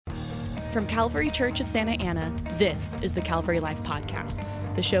From Calvary Church of Santa Ana, this is the Calvary Life Podcast,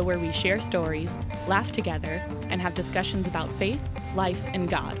 the show where we share stories, laugh together, and have discussions about faith, life, and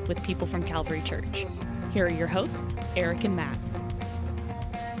God with people from Calvary Church. Here are your hosts, Eric and Matt.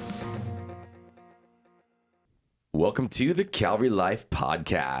 Welcome to the Calvary Life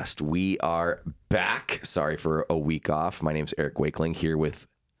Podcast. We are back. Sorry for a week off. My name's Eric Wakeling here with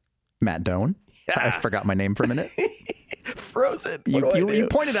Matt Doan. I forgot my name for a minute. Frozen. You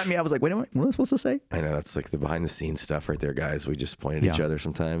pointed at me. I was like, wait a minute, what am I supposed to say? I know, that's like the behind the scenes stuff right there, guys. We just point at each other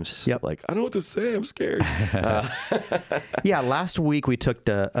sometimes. Yep. Like, I don't know what to say. I'm scared. Yeah, last week we took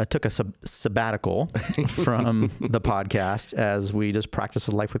a sabbatical from the podcast as we just practiced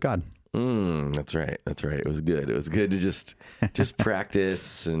the life with God. That's right. It was good. It was good to just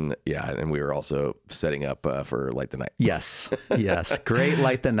practice. And we were also setting up for Light the Night. Yes. Great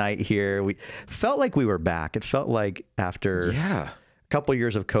Light the Night here. We felt like we were back. It felt like after a couple of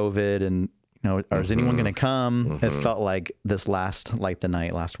years of COVID and, is anyone going to come? It felt like this last Light the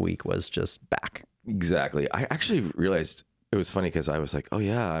Night last week was just back. Exactly. I actually realized it was funny because I was like, oh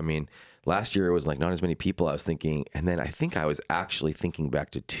yeah, I mean, last year it was like not as many people. I was thinking, and then I think I was actually thinking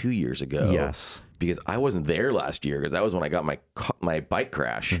back to 2 years ago. Yes. Because I wasn't there last year because that was when I got my bike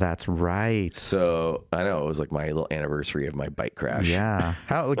crash. That's right. So I know it was like my little anniversary of my bike crash. Yeah.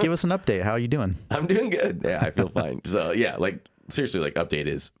 Give us an update. How are you doing? I'm doing good. Yeah, I feel fine. So yeah, like seriously, like update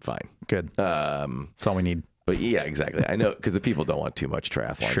is fine. Good. That's all we need. But yeah, exactly. I know because the people don't want too much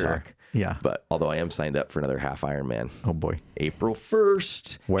triathlon talk. Yeah. But although I am signed up for another half Ironman. Oh boy. April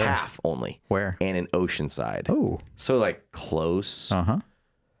 1st. Where? Half only. Where? And in Oceanside. Oh. So like close. Uh-huh.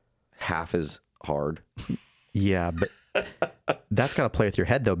 Half as hard. Yeah, but that's got to play with your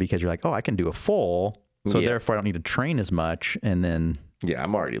head though, because you're like, oh, I can do a full. So therefore I don't need to train as much. And then. Yeah,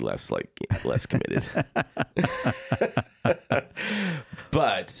 I'm already less committed.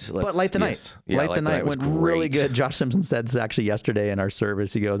 But Light the Night. Yeah, Light the Night went really great. good. Josh Simpson said this actually yesterday in our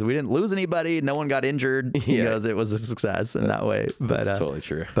service. He goes, we didn't lose anybody. No one got injured. He goes, it was a success in that way. But that's totally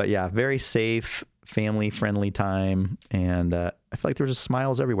true. But yeah, very safe, family-friendly time. And I feel like there was just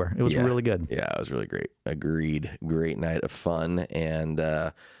smiles everywhere. It was really good. Yeah, it was really great. Agreed. Great night of fun. And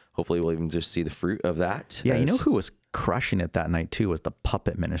hopefully we'll even just see the fruit of that. Yeah, you know who was crushing it that night too was the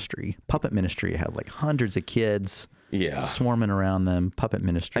Puppet Ministry. Puppet Ministry had like hundreds of kids swarming around them. Puppet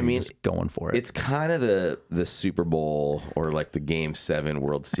Ministry just going for it. It's kind of the Super Bowl or like the Game 7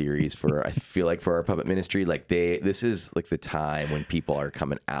 World Series for I feel like for our Puppet Ministry. Like this is like the time when people are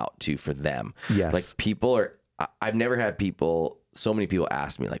coming out for them. Yes. Like people are I've never had so many people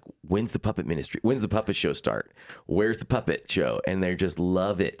ask me like, when's the Puppet Ministry? When's the puppet show start? Where's the puppet show? And they just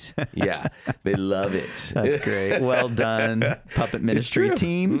love it. Yeah, they love it. That's great. Well done, Puppet Ministry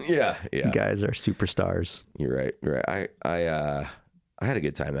team. Yeah. You guys are superstars. You're right. I had a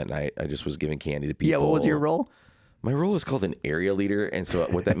good time that night. I just was giving candy to people. Yeah, what was your role? My role is called an area leader, and so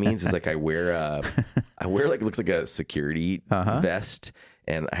what that means is like I wear like it looks like a security vest,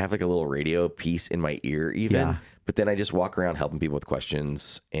 and I have like a little radio piece in my ear even. Yeah. But then I just walk around helping people with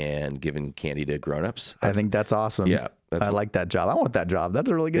questions and giving candy to grown-ups. I think that's awesome. Yeah. I like that job. I want that job.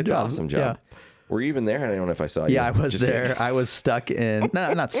 That's a really good job. It's an awesome job. Yeah. Were you even there? I don't know if I saw you. Yeah, I was there. I was stuck in,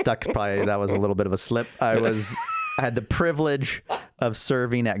 no, not stuck. Probably that was a little bit of a slip. I had the privilege of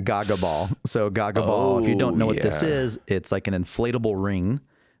serving at Gaga Ball. So Gaga Ball, if you don't know what this is, it's like an inflatable ring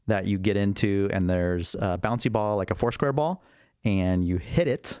that you get into, and there's a bouncy ball, like a 4-square ball, and you hit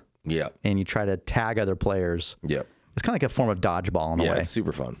it. Yeah. And you try to tag other players. Yep. It's kind of like a form of dodgeball in a way. Yeah, it's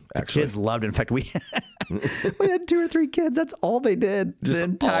super fun, actually. Kids loved it. In fact, we had 2 or 3 kids. That's all they did Just the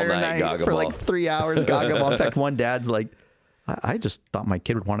entire night Gaga for Ball. like 3 hours. Gaga Ball. In fact, one dad's like, I just thought my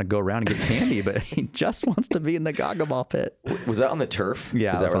kid would want to go around and get candy, but he just wants to be in the Gaga Ball pit. Was that on the turf?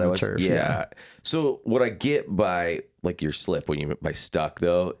 Yeah, Is that it was where on that the turf. Yeah. So what I get by like your slip by stuck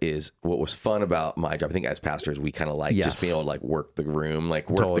though is what was fun about my job. I think as pastors we kind of like just being able to like work the room, like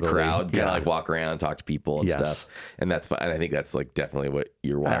work the crowd, kind of like walk around, talk to people and stuff. And that's fun. And I think that's like definitely what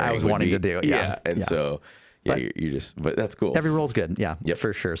you're wanting. I was wanting to do. Yeah. And so. Yeah, you're just, but that's cool. Every role's good. Yeah,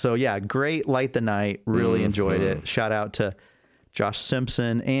 for sure. So yeah, great Light the Night. Really enjoyed it. Shout out to Josh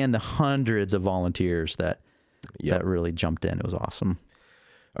Simpson and the hundreds of volunteers that really jumped in. It was awesome.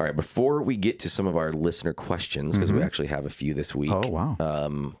 All right, before we get to some of our listener questions, because we actually have a few this week. Oh, wow.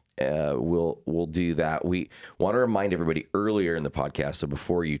 We'll do that. We want to remind everybody earlier in the podcast, so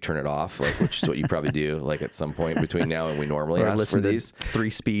before you turn it off, like which is what you probably do, like at some point between now and we normally ask for these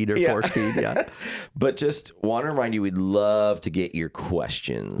 3-speed or 4-speed, yeah. But just want to remind you, we'd love to get your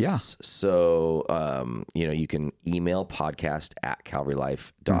questions. Yeah. So you can email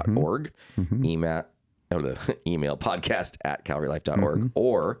podcast@calvarylife.org, email podcast@calvarylife.org,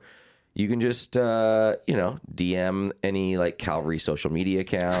 or you can just, DM any like Calvary social media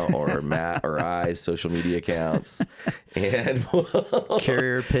account or Matt or I's social media accounts, and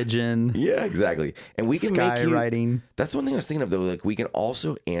carrier pigeon. Yeah, exactly. And we can make you writing. That's one thing I was thinking of though. Like we can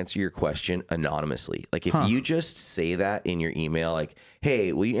also answer your question anonymously. Like if you just say that in your email, like,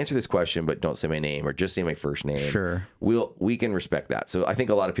 hey, will you answer this question, but don't say my name or just say my first name? Sure. We can respect that. So I think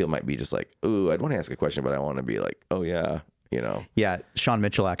a lot of people might be just like, ooh, I'd want to ask a question, but I want to be like, oh yeah. Yeah, Sean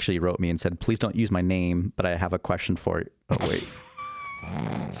Mitchell actually wrote me and said, please don't use my name, but I have a question for you. Oh, wait.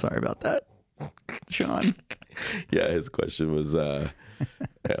 Sorry about that, Sean. Yeah, his question was, oh,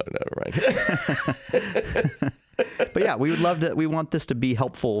 never mind. But yeah, we would love to, we want this to be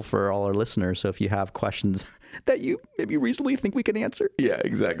helpful for all our listeners. So if you have questions that you maybe reasonably think we can answer. Yeah,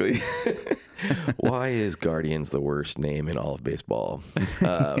 exactly. Why is Guardians the worst name in all of baseball?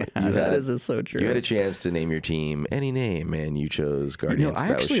 That is so true. You had a chance to name your team any name, and you chose Guardians.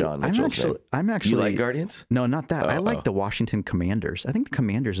 That was Sean Mitchell's name. I'm actually. You like Guardians? No, not that. I like the Washington Commanders. I think the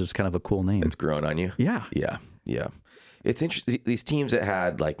Commanders is kind of a cool name. It's grown on you? Yeah. Yeah. It's interesting. These teams that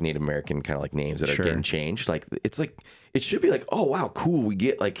had like Native American kind of like names that are getting changed, like it's like it should be like, oh wow, cool. We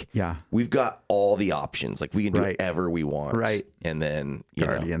get like, we've got all the options. Like we can do whatever we want. Right. And then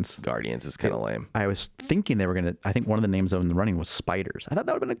Guardians is kind of lame. I was thinking they were gonna. I think one of the names in the running was Spiders. I thought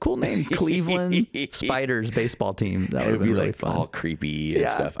that would have been a cool name. Cleveland Spiders baseball team. That would have been really like fun. All creepy and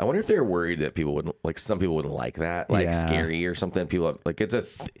stuff. I wonder if they're worried that people wouldn't like. Some people wouldn't like that, like scary or something. People have, like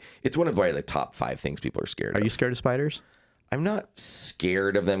it's one of the top 5 things people are scared of. Are you scared of spiders? I'm not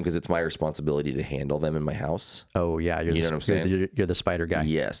scared of them because it's my responsibility to handle them in my house. Oh yeah, you know what I'm saying? You're the spider guy.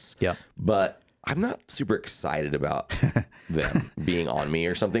 Yes. Yeah. But I'm not super excited about them being on me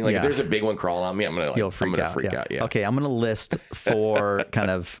or something. Like if there's a big one crawling on me, I'm gonna freak out. Yeah. Okay, I'm gonna list 4 kind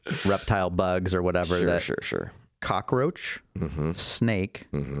of reptile bugs or whatever. Sure. Cockroach, snake,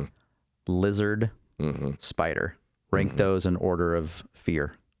 lizard, spider. Rank those in order of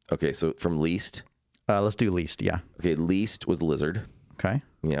fear. Okay, so from least. Let's do least. Yeah. Okay, least was lizard. Okay.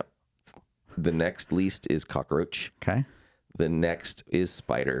 Yep. The next least is cockroach. Okay. The next is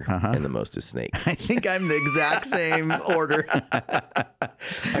spider, and the most is snake. I think I'm the exact same order.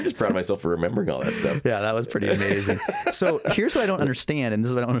 I'm just proud of myself for remembering all that stuff. Yeah, that was pretty amazing. So here's what I don't understand, and this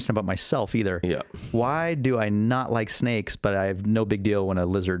is what I don't understand about myself either. Yeah. Why do I not like snakes, but I have no big deal when a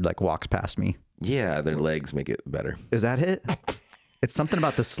lizard like walks past me? Yeah, their legs make it better. Is that it? It's something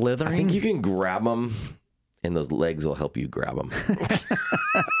about the slithering. I think you can grab them, and those legs will help you grab them.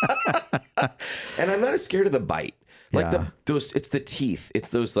 And I'm not as scared of the bite. Like it's the teeth. It's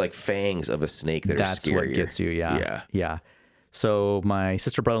those like fangs of a snake that are scarier. That's what gets you. Yeah. So my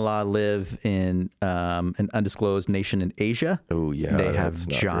sister brother-in-law live in an undisclosed nation in Asia. Oh yeah, they have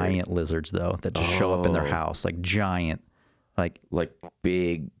giant lizards though that just show up in their house, like giant, like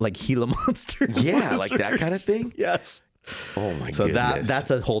big, like Gila monster. Yeah, lizards. like that kind of thing. Yes. Oh my goodness. So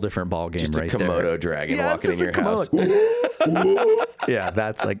that's a whole different ball game, just right there. Just a Komodo dragon walking in your house. Yeah,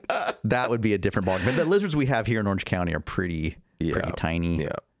 that's like that would be a different ball game. But the lizards we have here in Orange County are pretty tiny.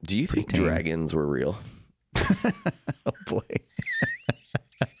 Yeah. Do you think dragons were real? Oh boy.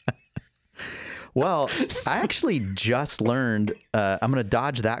 Well, I actually just learned. I'm going to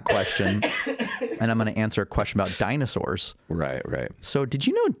dodge that question, and I'm going to answer a question about dinosaurs. Right. So, did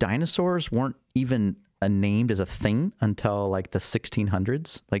you know dinosaurs weren't even named as a thing until like the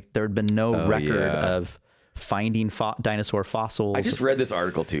 1600s? Like there had been no record of finding dinosaur fossils. I just read this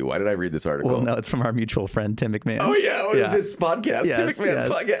article too. Why did I read this article? Well, no, it's from our mutual friend Tim McMahon. Oh yeah, what is this podcast? Tim McMahon's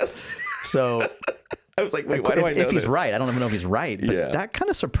podcast. So I was like, wait, why do I know if he's right? I don't even know if he's right, but that kind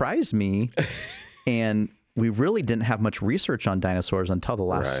of surprised me. And we really didn't have much research on dinosaurs until the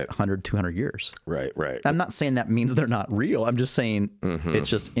last 100, 200 years. Right. I'm not saying that means they're not real. I'm just saying it's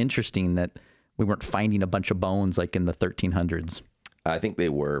just interesting that we weren't finding a bunch of bones like in the 1300s. I think they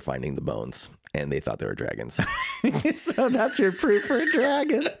were finding the bones, and they thought they were dragons. So that's your proof for a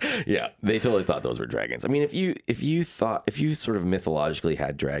dragon. Yeah, they totally thought those were dragons. I mean, if you sort of mythologically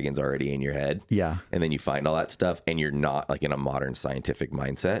had dragons already in your head, and then you find all that stuff, and you're not like in a modern scientific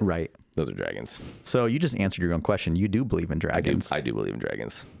mindset, right? Those are dragons. So you just answered your own question. You do believe in dragons. I do believe in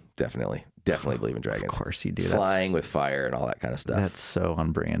dragons. Definitely believe in dragons. Of course you do. Flying with fire and all that kind of stuff. That's so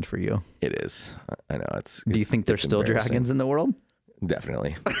on brand for you. It is. I know. Do you think there's still dragons in the world?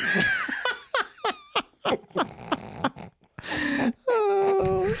 Definitely.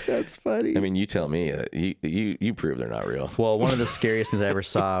 Oh, That's funny. I mean, you tell me. You prove they're not real. Well, one of the scariest things I ever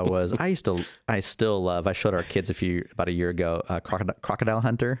saw was I still love. I showed our kids about a year ago, Crocodile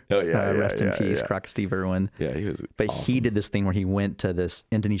Hunter. Oh yeah, rest in peace, Croc Steve Irwin. Yeah, he was. But awesome. he did this thing where he went to this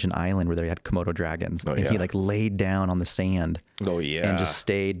Indonesian island where they had Komodo dragons, and he like laid down on the sand. Oh yeah, and just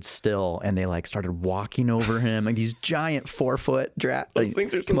stayed still, and they like started walking over him, like these giant 4-foot Those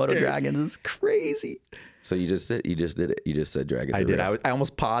things are so Komodo scary. dragons. It's crazy. So you just did it. You just said dragons. I did. I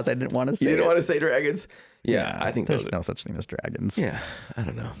almost paused. I didn't want to say. You didn't it. want to say dragons. Yeah, I think there's no such thing as dragons. Yeah, I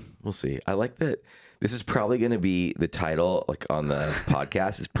don't know. We'll see. I like that. This is probably going to be the title, like on the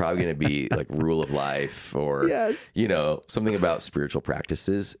podcast. Is probably going to be like rule of life, or something about spiritual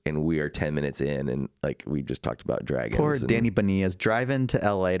practices. And we are 10 minutes in, and like we just talked about dragons. Poor Danny Bonilla's driving to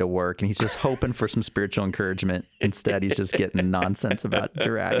LA to work, and he's just hoping for some spiritual encouragement. Instead, he's just getting nonsense about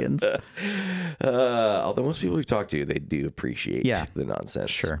dragons. Although most people we've talked to, they do appreciate the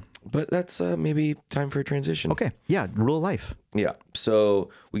nonsense. Sure. But that's maybe time for a transition. Okay. Yeah. Rule of life. Yeah. So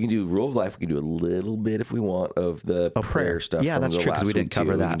we can do rule of life. We can do a little bit if we want of the prayer stuff. Yeah, that's true because we didn't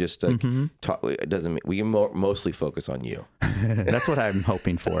cover that. We can just talk. It doesn't. We can mostly focus on you. That's what I'm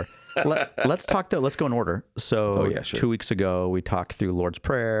hoping for. Let's talk though. Let's go in order. So 2 weeks ago, we talked through Lord's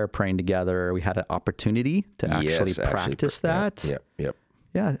Prayer, praying together. We had an opportunity to actually practice that. Yep.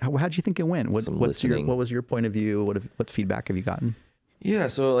 Yeah. How did you think it went? What was your point of view? What feedback have you gotten? Yeah,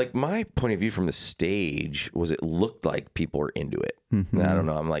 so like my point of view from the stage was it looked like people were into it. Mm-hmm. I don't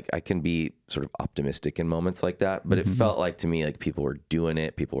know. I can be sort of optimistic in moments like that, but it felt like to me like people were doing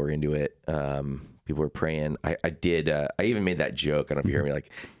it. People were into it. People were praying. I even made that joke. I don't know if you hear me, like,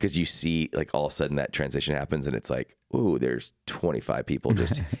 because you see like all of a sudden that transition happens and it's like, ooh, there's 25 people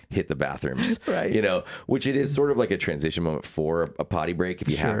just hit the bathrooms, right? Which it is sort of like a transition moment for a potty break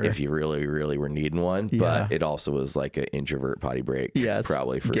if you really, really were needing one. Yeah. But it also was like an introvert potty break. Yes.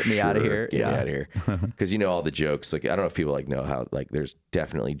 Probably for Get me out of here. Get me out of here. Because all the jokes, like, I don't know if people like know how, like, there's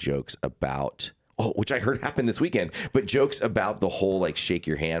definitely jokes about, which I heard happened this weekend, but jokes about the whole like shake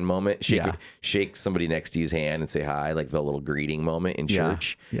your hand moment, shake somebody next to you's hand and say hi, like the little greeting moment in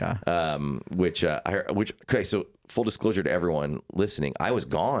church. Yeah. Okay, so full disclosure to everyone listening, I was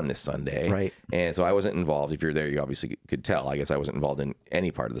gone this Sunday. Right. And so I wasn't involved. If you're there, you obviously could tell. I guess I wasn't involved in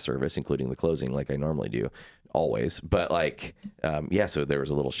any part of the service, including the closing, like I normally do, always. But like, so there was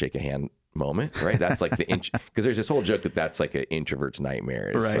a little shake a hand moment, right? That's like because there's this whole joke that's like an introvert's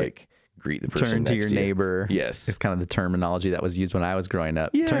nightmare. It's like, greet the person turn to your neighbor. Yes. It's kind of the terminology that was used when I was growing up.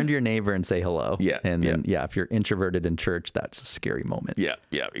 Yeah. Turn to your neighbor and say hello. Yeah. And then, if you're introverted in church, that's a scary moment. Yeah.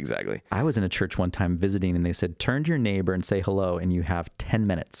 Yeah, exactly. I was in a church one time visiting and they said, turn to your neighbor and say hello and you have 10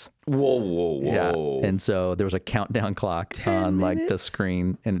 minutes. Whoa. Yeah. And so there was a countdown clock on like the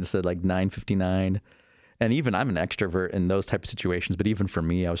screen and it said like 9:59. And even I'm an extrovert in those type of situations, but even for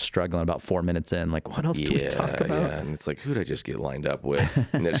me, I was struggling about 4 minutes in. Like, what else do we talk about? Yeah, and it's like, who'd I just get lined up with?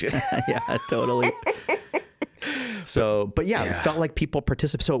 Yeah, totally. So, but it felt like people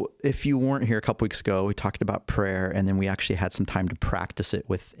participate. So if you weren't here a couple weeks ago, we talked about prayer, and then we actually had some time to practice it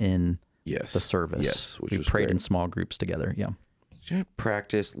within the service. Yes, we prayed in small groups together. Yeah.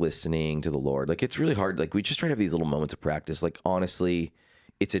 Practice listening to the Lord. Like, it's really hard. Like, we just try to have these little moments of practice. Like, honestly,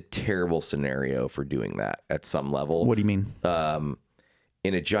 it's a terrible scenario for doing that at some level. What do you mean?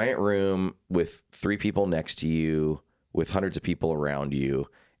 In a giant room with 3 people next to you, with hundreds of people around you,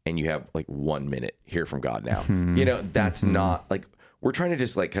 and you have like 1 minute, hear from God now. That's not like, we're trying to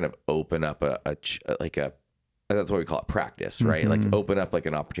just like kind of open up that's what we call it, practice, right? Like open up like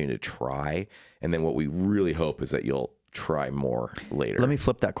an opportunity to try. And then what we really hope is that you'll try more later. Let me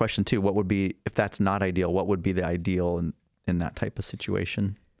flip that question too. What would be, if that's not ideal, what would be the ideal in that type of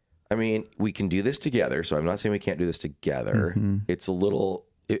situation? I mean, we can do this together. So I'm not saying we can't do this together. It's a little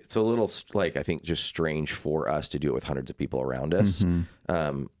like, I think just strange for us to do it with hundreds of people around us.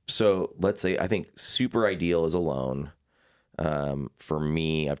 So let's say, I think super ideal is alone. For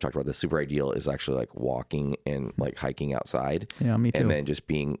me, I've talked about this, super ideal is actually like walking and like hiking outside. Yeah, me too. And then just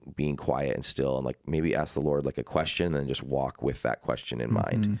being quiet and still, and like maybe ask the Lord like a question and then just walk with that question in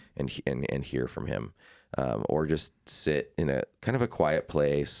mind and hear from him. Or just sit in a kind of a quiet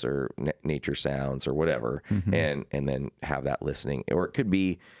place or nature sounds or whatever, and then have that listening. Or it could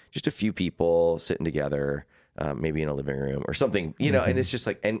be just a few people sitting together, maybe in a living room or something, and it's just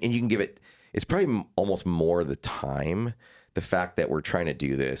like, and you can give it, it's probably almost more the time. The fact that we're trying to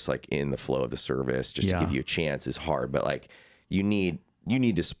do this like in the flow of the service, just to give you a chance, is hard, but like you need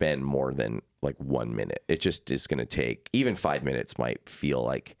to spend more than like 1 minute. It just is going to take, even 5 minutes might feel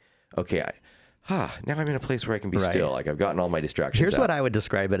like, okay, now I'm in a place where I can be still. Like I've gotten all my distractions Here's out. what I would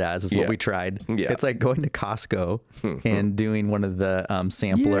describe it as, is what we tried. Yeah. It's like going to Costco and doing one of the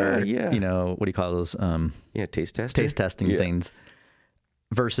sampler, Yeah. you know, what do you call those? Taste Testing things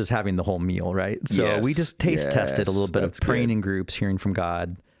versus having the whole meal, right? So we just taste tested a little bit of praying in groups, hearing from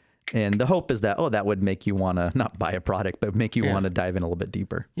God. And the hope is that, that would make you want to not buy a product, but make you want to dive in a little bit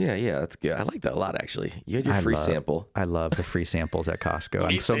deeper. Yeah, that's good. I like that a lot, actually. You had your free sample. I love the free samples at Costco.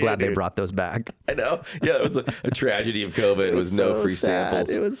 I'm so glad they brought those back. I know. Yeah, it was a tragedy of COVID. It was no free samples.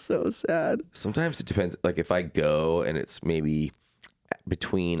 It was so sad. Sometimes it depends. Like if I go and it's maybe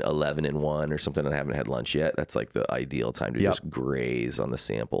between 11 and 1 or something and I haven't had lunch yet, that's like the ideal time to just graze on the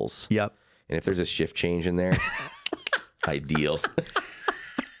samples. Yep. And if there's a shift change in there, ideal.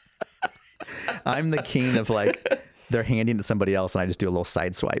 I'm the king of like, they're handing it to somebody else and I just do a little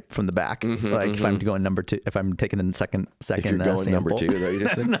side swipe from the back. If I'm going number 2, if I'm taking the second if you're going sample. number 2, that you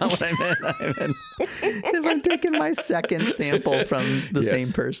just That's said? not what I meant. If I'm taking my second sample from the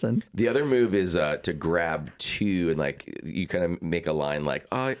same person. The other move is to grab 2 and like you kind of make a line like,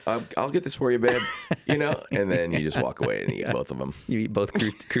 I'll get this for you, babe, you know, and then you just walk away and eat both of them. You eat both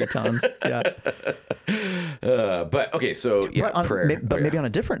croutons. Yeah. But okay, so prayer. But maybe on a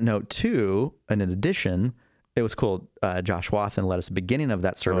different note too, and in addition, it was cool. Josh Wathen led us at the beginning of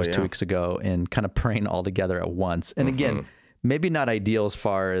that service 2 weeks ago and kind of praying all together at once. And again, maybe not ideal as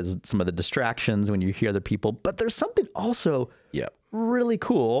far as some of the distractions when you hear other people, but there's something also really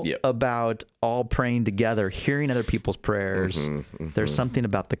cool about all praying together, hearing other people's prayers. There's something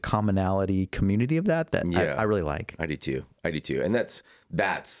about the commonality community of that I really like. I do too. And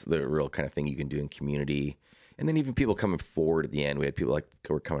that's the real kind of thing you can do in community. And then even people coming forward at the end, we had people like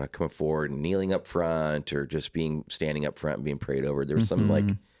who were coming forward and kneeling up front or just standing up front and being prayed over. There was some like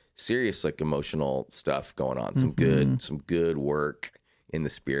serious, like emotional stuff going on. Some good work in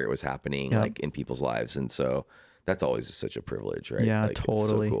the spirit was happening like in people's lives. And so that's always such a privilege, right? Yeah, like,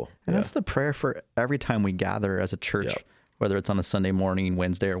 totally. It's so cool. And that's the prayer for every time we gather as a church, whether it's on a Sunday morning,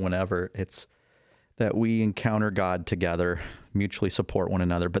 Wednesday, or whenever. It's that we encounter God together, mutually support one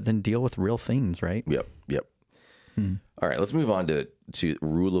another, but then deal with real things, right? Yep. All right, let's move on to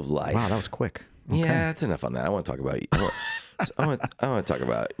rule of life. Wow, that was quick. Okay. Yeah, that's enough on that. I want to talk about. I want to talk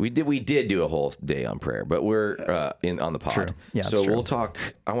about. We did do a whole day on prayer, but we're on the pod. True. Yeah, so true. we'll talk.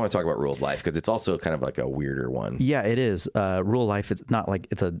 I want to talk about rule of life because it's also kind of like a weirder one. Yeah, it is. Rule of life. It's not like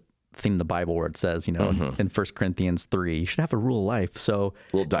it's a thing in the Bible where it says, in 1 Corinthians 3, you should have a rule of life. So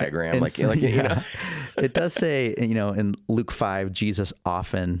a little diagram, it does say, in Luke 5, Jesus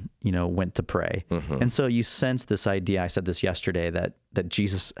often, went to pray. And so you sense this idea. I said this yesterday that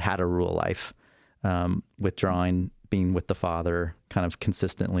Jesus had a rule of life, withdrawing, being with the Father, kind of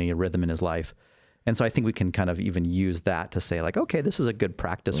consistently, a rhythm in his life. And so I think we can kind of even use that to say like, okay, this is a good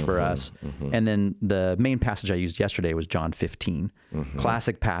practice for us. And then the main passage I used yesterday was John 15,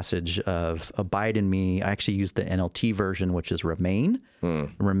 classic passage of abide in me. I actually used the NLT version, which is remain,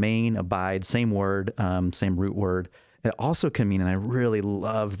 abide, same word, same root word. It also can mean, and I really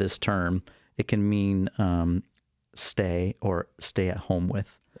love this term, it can mean stay or stay at home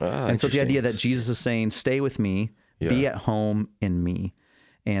with. And so it's the idea that Jesus is saying, stay with me, be at home in me.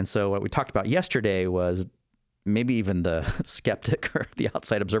 And so what we talked about yesterday was maybe even the skeptic or the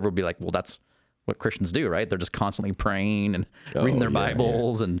outside observer would be like, well, that's what Christians do, right? They're just constantly praying and reading their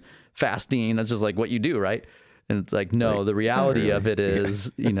Bibles and fasting. That's just like what you do, right? And it's like, no, the reality of it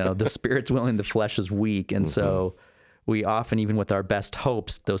is, the spirit's willing, the flesh is weak. And so we often, even with our best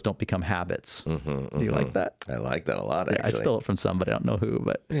hopes, those don't become habits. Do you like that? I like that a lot, actually. I stole it from somebody. I don't know who,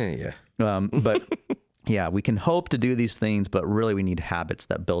 but yeah. But yeah, we can hope to do these things, but really we need habits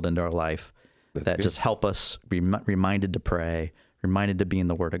that build into our life that just help us be reminded to pray, reminded to be in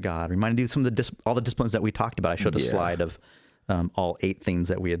the Word of God, reminded to do some of all the disciplines that we talked about. I showed a slide of all 8 things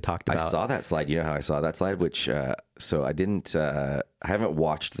that we had talked about. I saw that slide. You know how I saw that slide? Which so I didn't. I haven't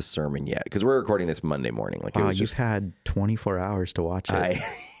watched the sermon yet because we're recording this Monday morning. Like, you've had 24 hours to watch it.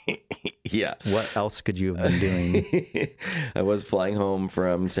 Yeah. What else could you have been doing? I was flying home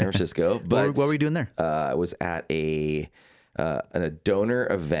from San Francisco, but what were you doing there? I was at a donor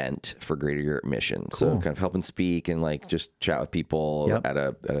event for Greater Europe Mission. Cool. So kind of helping speak and like just chat with people at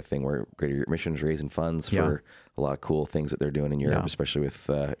a thing where Greater Europe Mission is raising funds for a lot of cool things that they're doing in Europe, especially with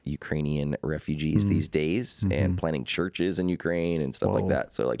Ukrainian refugees these days and planting churches in Ukraine and stuff like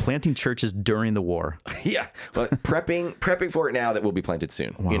that. So like planting churches during the war. Yeah. But prepping for it now that will be planted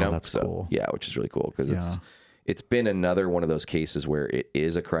soon. Wow, that's cool. Yeah, which is really cool because it's been another one of those cases where it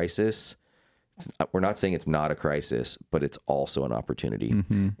is a crisis. We're not saying it's not a crisis, but it's also an opportunity.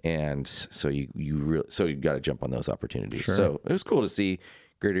 And so you got to jump on those opportunities. Sure. So it was cool to see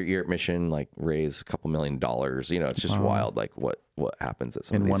Greater Europe Mission, like raise a couple $1 million. You know, it's just wild. Like what happens at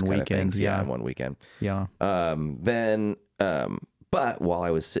some of these kind of things. Yeah, in one weekend. Yeah. But while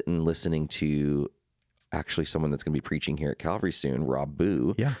I was sitting listening to actually someone that's going to be preaching here at Calvary soon, Rob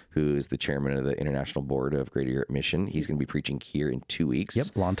Boo, who is the chairman of the International Board of Greater Europe Mission. He's going to be preaching here in 2 weeks. Yep,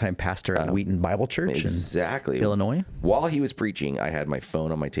 longtime pastor at Wheaton Bible Church in Illinois. While he was preaching, I had my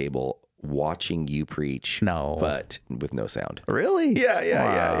phone on my table watching you preach, but with no sound. Really?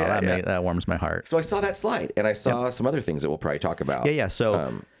 Yeah. That warms my heart. So I saw that slide, and I saw some other things that we'll probably talk about. Yeah.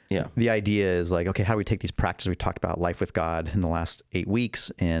 So the idea is like, okay, how do we take these practices we talked about, life with God in the last 8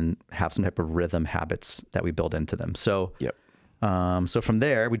 weeks, and have some type of rhythm habits that we build into them. So, so from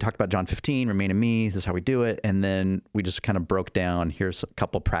there, we talked about John 15, remain in me. This is how we do it. And then we just kind of broke down, here's a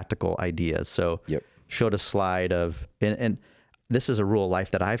couple practical ideas. So showed a slide of, and this is a rule of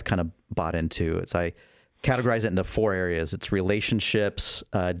life that I've kind of bought into. I categorize it into 4 areas. It's relationships,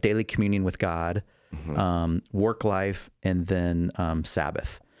 daily communion with God, work life, and then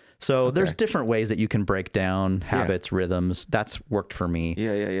Sabbath. So there's different ways that you can break down habits, rhythms. That's worked for me.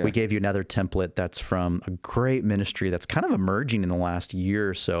 Yeah. We gave you another template that's from a great ministry that's kind of emerging in the last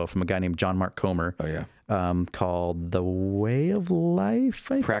year or so from a guy named John Mark Comer. Called The Way of Life.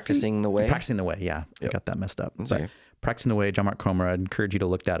 Practicing the Way? Practicing the Way, yeah. I got that messed up. But Practicing the Way, John Mark Comer, I'd encourage you to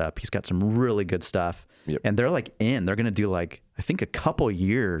look that up. He's got some really good stuff. And they're they're going to do I think a couple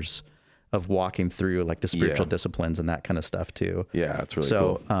years of walking through like the spiritual disciplines and that kind of stuff too. Yeah, that's really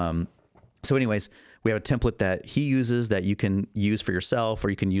cool. So anyways, we have a template that he uses that you can use for yourself, or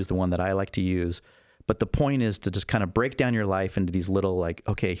you can use the one that I like to use. But the point is to just kind of break down your life into these little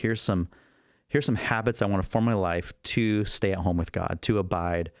okay, here's some habits I want to form my life to stay at home with God, to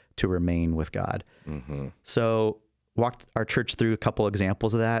abide, to remain with God. So walked our church through a couple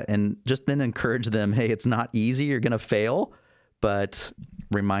examples of that, and just then encourage them, hey, it's not easy. You're going to fail, but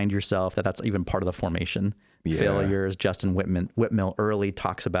remind yourself that that's even part of the formation. Failures, Justin Whitmell Early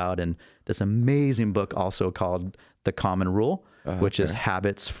talks about in this amazing book also called The Common Rule, which is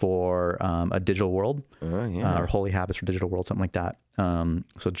habits for a digital world, or holy habits for digital world, something like that.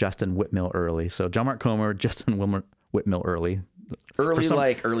 So Justin Whitmell Early. So John Mark Comer, Justin Whitmell Early.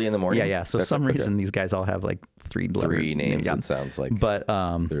 Early in the morning. Yeah. So some reason these guys all have like three names. It sounds like, but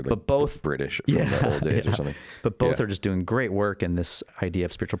both British from the old days or something. But both are just doing great work in this idea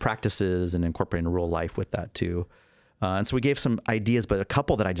of spiritual practices and incorporating real life with that too. And so we gave some ideas, but a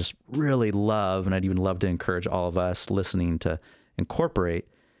couple that I just really love, and I'd even love to encourage all of us listening to incorporate,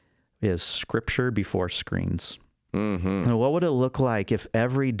 is scripture before screens. And what would it look like if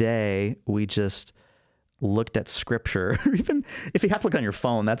every day we just looked at scripture? Even if you have to look on your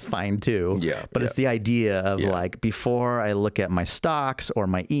phone, that's fine too. But it's the idea of before I look at my stocks or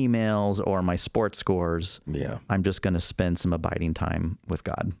my emails or my sports scores, I'm just going to spend some abiding time with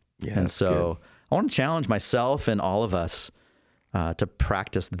God. And so I want to challenge myself and all of us to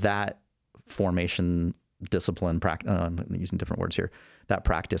practice that formation discipline. I'm using different words here. That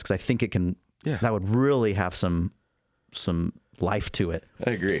practice, because I think it can. That would really have some life to it.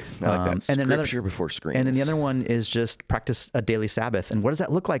 I agree. I like that. And scripture before screens. And then the other one is just practice a daily Sabbath. And what does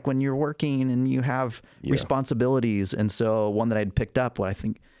that look like when you're working and you have responsibilities? And so one that I'd picked up, what I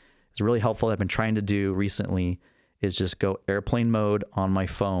think is really helpful that I've been trying to do recently, is just go airplane mode on my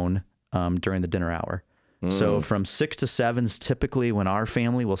phone during the dinner hour. So from 6 to 7 is typically when our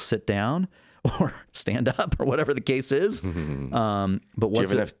family will sit down or stand up or whatever the case is. But do you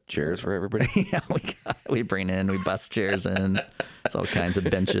have enough chairs for everybody? We bust chairs in. It's all kinds of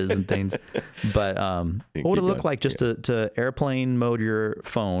benches and things. But what would it look like just to airplane mode your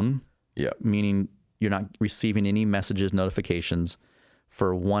phone? Meaning you're not receiving any messages, notifications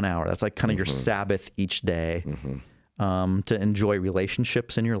for 1 hour. That's like kind of your Sabbath each day. To enjoy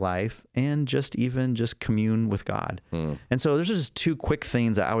relationships in your life and just commune with God. And so there's just 2 quick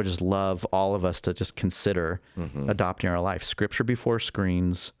things that I would just love all of us to just consider adopting in our life: scripture before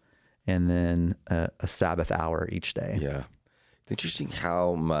screens, and then a Sabbath hour each day. It's interesting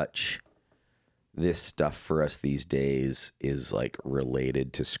how much this stuff for us these days is like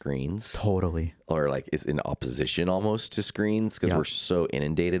related to screens. Totally. Or like is in opposition almost to screens, because we're so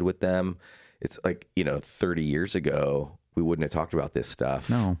inundated with them. It's like, 30 years ago, we wouldn't have talked about this stuff.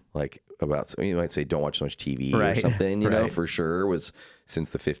 No. Like you might say, don't watch so much TV or something, you know, for sure was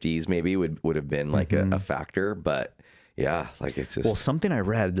since the 50s, maybe would have been like a factor. But like it's just. Well, something I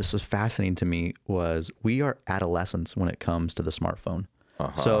read, this was fascinating to me, was we are adolescents when it comes to the smartphone.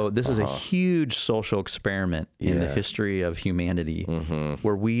 So this is a huge social experiment in the history of humanity,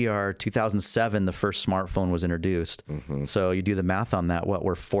 where we are 2007, the first smartphone was introduced. So you do the math on that,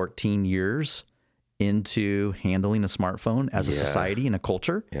 we're 14 years into handling a smartphone as a society and a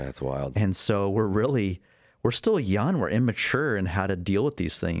culture. Yeah, it's wild. And so we're still young, we're immature in how to deal with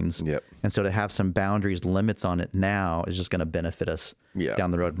these things. Yep. And so to have some boundaries, limits on it now is just going to benefit us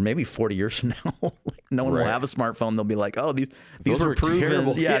down the road. Maybe 40 years from now, like no one will have a smartphone. They'll be like, oh, these were proven.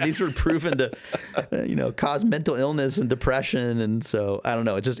 Terrible. Yeah, these were proven to, cause mental illness and depression. And so I don't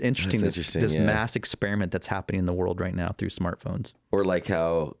know. It's just interesting. This mass experiment that's happening in the world right now through smartphones. Or like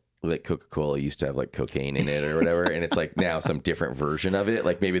how like Coca-Cola used to have like cocaine in it or whatever. And it's like now some different version of it.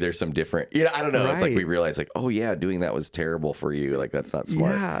 Like maybe there's some different, I don't know. Right. It's like we realize like, oh yeah, doing that was terrible for you. Like that's not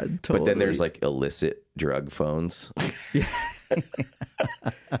smart. Yeah, totally. But then there's like illicit drug phones.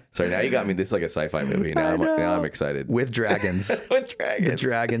 Sorry, now you got me. This is like a sci-fi movie. Now I'm excited. With dragons. With dragons. The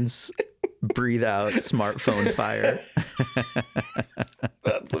dragons breathe out smartphone fire.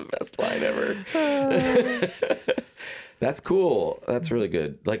 That's the best line ever. That's cool. That's really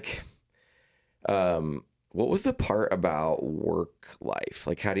good. Like, what was the part about work life?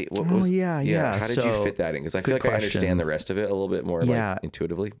 Like, how do you, How did you fit that in? Because I feel like I understand the rest of it a little bit more like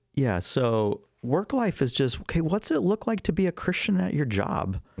intuitively. Yeah. So work life is just, okay, what's it look like to be a Christian at your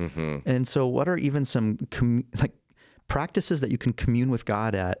job? Mm-hmm. And so what are even some practices that you can commune with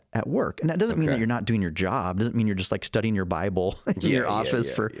God at work? And that doesn't mean that you're not doing your job. It doesn't mean you're just like studying your Bible in your office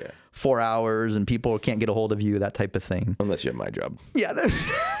for 4 hours and people can't get a hold of you, that type of thing. Unless you have my job. Yeah.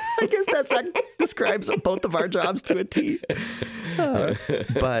 I guess that describes both of our jobs to a T.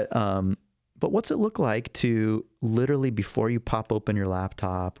 But what's it look like to literally, before you pop open your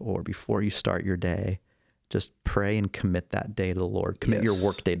laptop or before you start your day, just pray and commit that day to the Lord, commit your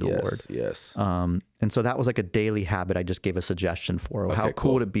work day to the Lord. Yes. And so that was like a daily habit I just gave a suggestion for. How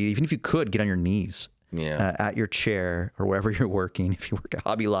cool would it be, even if you could, get on your knees at your chair or wherever you're working, if you work at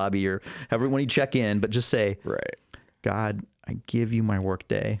Hobby Lobby or when you check in, but just say, God, I give you my work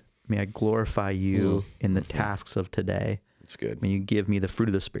day. May I glorify you in the tasks of today. That's good. May you give me the fruit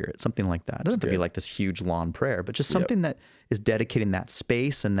of the Spirit, something like that. It doesn't have to be like this huge long prayer, but just something that is dedicating that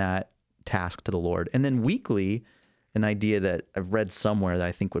space and that task to the Lord. And then weekly, an idea that I've read somewhere that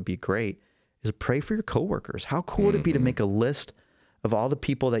I think would be great is pray for your coworkers. How cool would it be to make a list of all the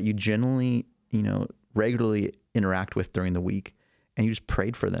people that you generally, regularly interact with during the week, and you just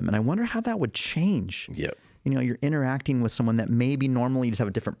prayed for them? And I wonder how that would change. Yep. You're interacting with someone that maybe normally you just have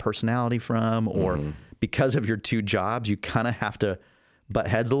a different personality from, or because of your two jobs, you kind of have to butt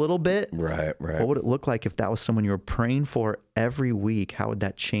heads a little bit. Right. What would it look like if that was someone you were praying for every week? How would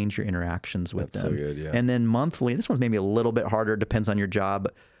that change your interactions with them? That's so good, yeah. And then monthly, this one's maybe a little bit harder, depends on your job.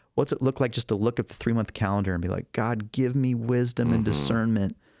 But what's it look like just to look at the 3-month calendar and be like, God, give me wisdom and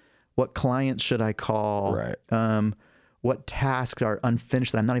discernment. What clients should I call? Right. What tasks are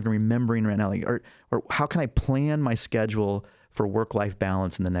unfinished that I'm not even remembering right now? Like, or how can I plan my schedule for work-life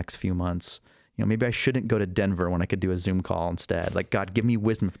balance in the next few months? Maybe I shouldn't go to Denver when I could do a Zoom call instead. Like, God, give me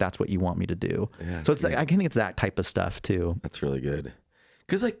wisdom if that's what you want me to do. Yeah, so it's like, I think it's that type of stuff too. That's really good.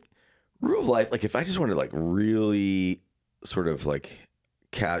 Because like rule of life, like if I just wanted to like really sort of like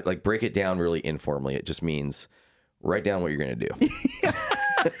break it down really informally, it just means write down what you're going to do.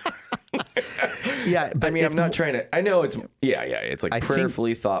 Yeah, but I mean, I'm not trying to. I know it's it's like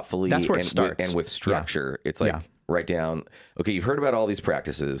prayerfully, thoughtfully, that's where it starts. And with structure. It's like write down. Okay, you've heard about all these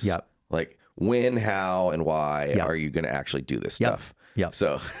practices. Yep. Like when, how, and why are you going to actually do this stuff? Yep.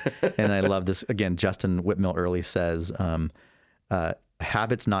 So, and I love this again. Justin Whitmore Early says,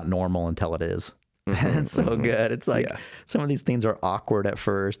 "Habit's not normal until it is." It's so good. It's like some of these things are awkward at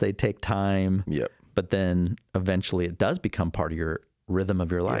first. They take time. Yep. But then eventually it does become part of your rhythm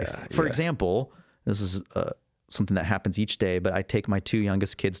of your life. For example, this is something that happens each day, but I take my 2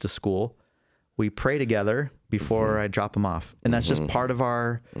 youngest kids to school. We pray together before I drop them off. And that's just part of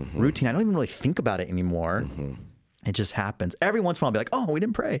our routine. I don't even really think about it anymore. It just happens. Every once in a while I'll be like, oh, we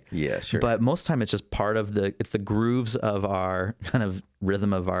didn't pray. Yeah, sure. But most of the time it's just part of it's the grooves of our kind of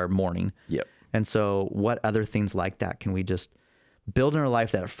rhythm of our morning. Yep. And so what other things like that can we just build in our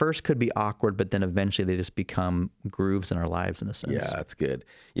life that at first could be awkward, but then eventually they just become grooves in our lives in a sense. Yeah, that's good.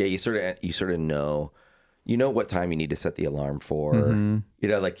 Yeah, you sort of know what time you need to set the alarm for.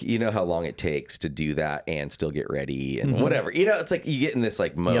 Like how long it takes to do that and still get ready and whatever. It's like you get in this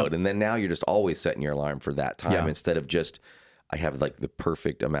like mode, and then now you're just always setting your alarm for that time instead of just I have like the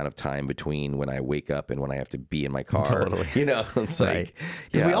perfect amount of time between when I wake up and when I have to be in my car. Totally. It's like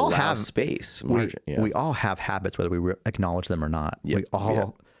we all have space. We all have habits, whether we acknowledge them or not. Yep. We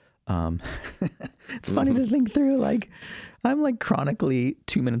all. It's funny to think through. Like, I'm like chronically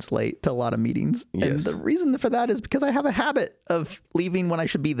 2 minutes late to a lot of meetings. Yes. And the reason for that is because I have a habit of leaving when I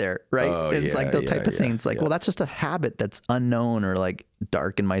should be there, right? And it's like those type of things. Like, well, that's just a habit that's unknown or like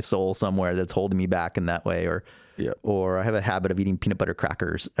dark in my soul somewhere that's holding me back in that way. Or I have a habit of eating peanut butter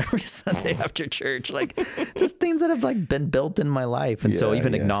crackers every Sunday after church. Like just things that have like been built in my life. And so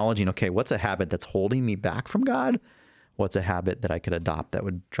even acknowledging, okay, what's a habit that's holding me back from God? What's a habit that I could adopt that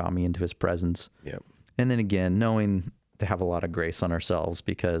would draw me into his presence? Yep. And then again, knowing to have a lot of grace on ourselves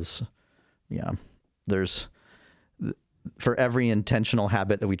because, there's for every intentional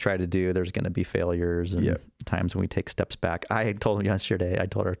habit that we try to do, there's going to be failures and times when we take steps back. I told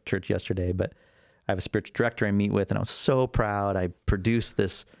our church yesterday, but I have a spiritual director I meet with, and I was so proud. I produced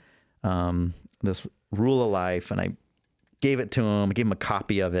this this rule of life, and I gave it to him. I gave him a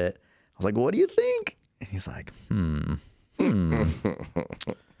copy of it. I was like, "What do you think?" And he's like,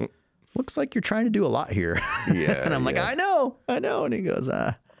 looks like you're trying to do a lot here. And I'm like, I know. And he goes,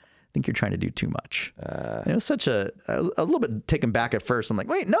 I think you're trying to do too much. And it was I was a little bit taken back at first. I'm like,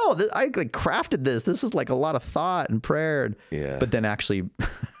 wait, no, I like crafted this. This is like a lot of thought and prayer. But then actually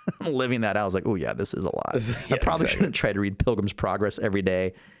living that out, I was like, oh yeah, this is a lot. I probably shouldn't try to read Pilgrim's Progress every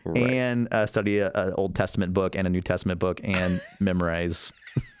day and study an Old Testament book and a New Testament book and memorize.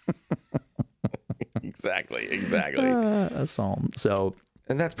 Exactly. A psalm. So,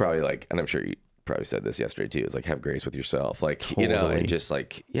 and that's probably like, and I'm sure you probably said this yesterday too, is like have grace with yourself. Like, totally. and just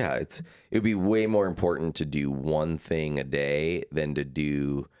like, it would be way more important to do one thing a day than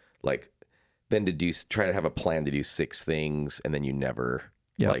to try to have a plan to do 6 things and then you never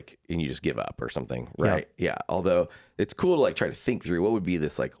and you just give up or something. Right. Yeah. Although it's cool to like try to think through what would be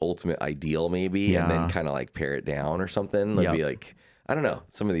this like ultimate ideal maybe, and then kind of like pare it down or something. Like be like, I don't know,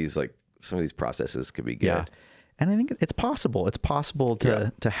 some of these processes could be good. Yeah. And I think it's possible. It's possible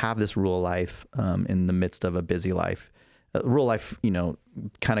to have this rule of life in the midst of a busy life. Rule of life,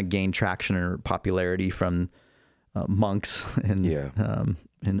 kind of gained traction or popularity from monks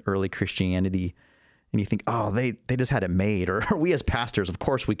in early Christianity. And you think, oh, they just had it made. Or we as pastors, of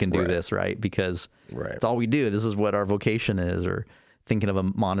course we can do this, right? Because it's all we do. This is what our vocation is. Or thinking of a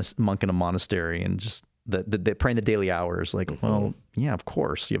monk in a monastery and just the praying the daily hours. Like, well, yeah, of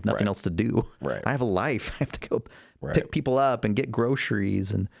course. You have nothing else to do. Right. I have a life. I have to go pick people up and get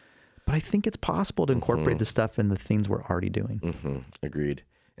groceries. But I think it's possible to incorporate this stuff in the things we're already doing. Agreed.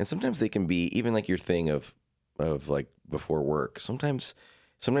 And sometimes they can be even like your thing of like before work. Sometimes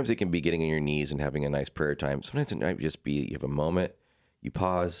it can be getting on your knees and having a nice prayer time. Sometimes it might just be you have a moment, you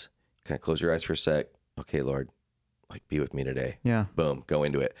pause, kind of close your eyes for a sec. Okay, Lord, like be with me today. Yeah. Boom, go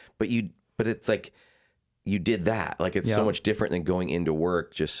into it. But it's like you did that. Like it's so much different than going into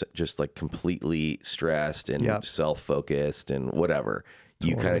work just like completely stressed and self-focused and whatever.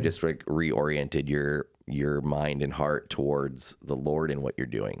 Totally. You kind of just like reoriented your mind and heart towards the Lord and what you're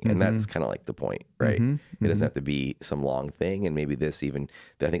doing. And that's kind of like the point, right? It doesn't have to be some long thing. And maybe this even,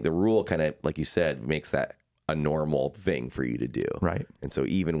 I think the rule kind of, like you said, makes that a normal thing for you to do. Right. And so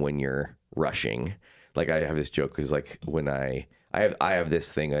even when you're rushing, like I have this joke because like when I have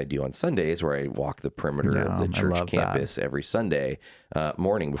this thing I do on Sundays where I walk the perimeter of the church campus every Sunday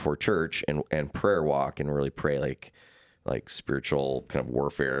morning before church and prayer walk and really pray like spiritual kind of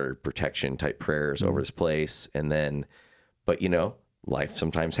warfare protection type prayers over this place. And then, but life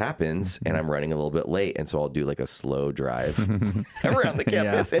sometimes happens and I'm running a little bit late. And so I'll do like a slow drive around the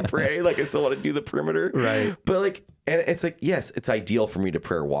campus and pray. Like I still want to do the perimeter. Right. But like, and it's like, yes, it's ideal for me to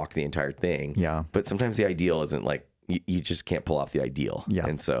prayer walk the entire thing. Yeah. But sometimes the ideal isn't like, you just can't pull off the ideal. Yeah.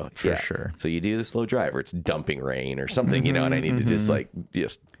 And so, for sure. So you do the slow drive or it's dumping rain or something, and I need to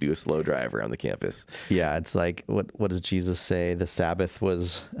just do a slow drive around the campus. Yeah. It's like, what does Jesus say? The Sabbath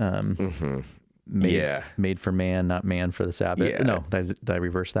was, made for man, not man for the Sabbath. Yeah. No, did I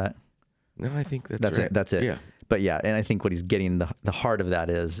reverse that? No, I think that's right. That's it. Yeah. But and I think what he's getting, the heart of that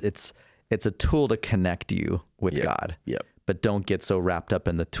is it's a tool to connect you with God. Yep. But don't get so wrapped up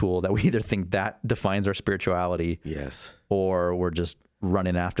in the tool that we either think that defines our spirituality. Yes. Or we're just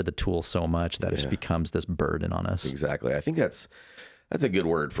running after the tool so much that it just becomes this burden on us. Exactly. I think that's a good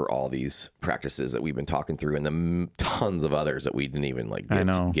word for all these practices that we've been talking through and the tons of others that we didn't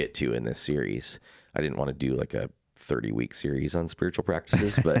even get to in this series. I didn't want to do like a 30-week series on spiritual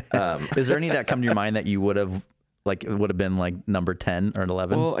practices, but is there any that come to your mind that you would have like it would have been like number 10 or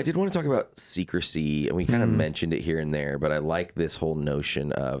 11? Well, I did want to talk about secrecy, and we kind of mentioned it here and there, but I like this whole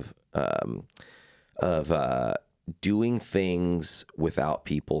notion of doing things without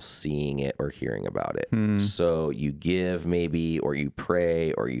people seeing it or hearing about it. So you give maybe, or you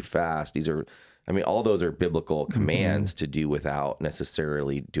pray, or you fast. These are I mean, all those are biblical commands to do without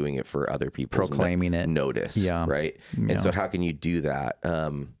necessarily doing it for other people. Proclaiming it. Notice. Yeah. Right. Yeah. And so how can you do that?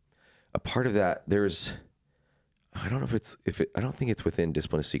 A part of that, I don't know I don't think it's within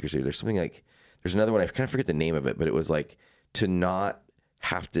discipline of secrecy. There's something like, there's another one. I kind of forget the name of it, but it was like to not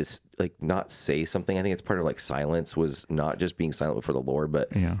have to like not say something. I think it's part of like silence, was not just being silent before the Lord,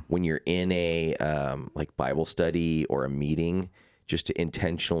 but when you're in a like Bible study or a meeting, just to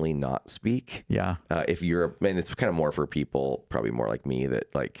intentionally not speak. Yeah. If you're, and it's kind of more for people, probably more like me,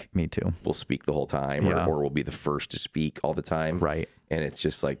 that like me too, will speak the whole time or will be the first to speak all the time. Right. And it's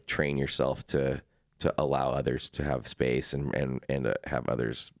just like train yourself to allow others to have space and have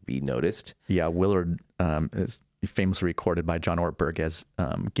others be noticed. Yeah. Willard is famously recorded by John Ortberg as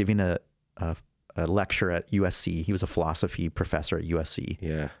giving a lecture at USC. He was a philosophy professor at USC.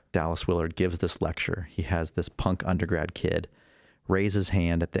 Yeah. Dallas Willard gives this lecture. He has this punk undergrad kid raise his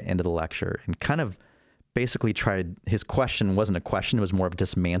hand at the end of the lecture and kind of basically his question wasn't a question, it was more of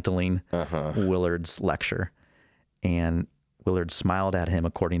dismantling Willard's lecture. And Willard smiled at him,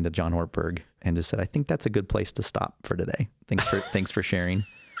 according to John Ortberg, and just said, "I think that's a good place to stop for today. Thanks for sharing."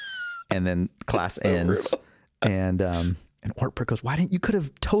 And then class ends. And Ortberg goes, "Why didn't you could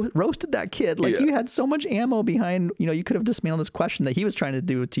have roasted that kid? Like you had so much ammo behind, you could have dismantled his question that he was trying to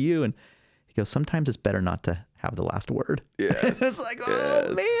do to you." And he goes, "Sometimes it's better not to have the last word." Yes. It's like,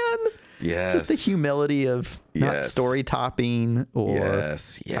 oh man. Yes. Just the humility of not story topping or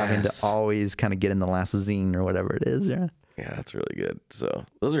having to always kind of get in the last zine or whatever it is. Yeah. Yeah, that's really good. So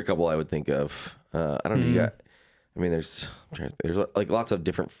those are a couple I would think of. I don't know. You got, I mean, there's like lots of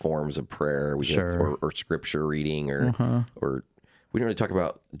different forms of prayer. We have, or scripture reading or we didn't really talk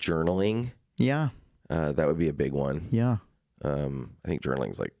about journaling. Yeah. That would be a big one. Yeah. I think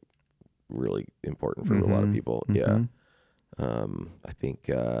journaling is like really important for a lot of people. Yeah. I think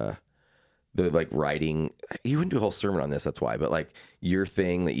the like writing, you wouldn't do a whole sermon on this, that's why, but like your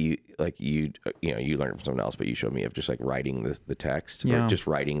thing that you learned from someone else, but you showed me of just like writing the text or just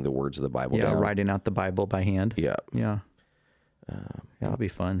writing the words of the Bible down. Writing out the Bible by hand. Yeah. That'll be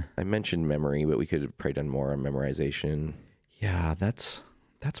fun. I mentioned memory, but we could have probably done more on memorization. Yeah, that's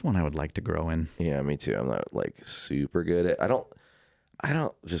one I would like to grow in. Yeah, me too. I'm not like super good at, I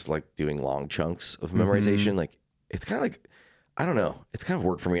don't just like doing long chunks of memorization. Like it's kind of like, I don't know. It's kind of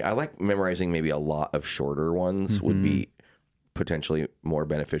work for me. I like memorizing maybe a lot of shorter ones would be potentially more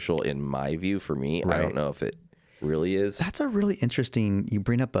beneficial in my view for me. Right. I don't know if it really is. That's a really interesting, you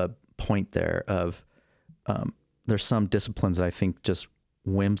bring up a point there of there's some disciplines that I think just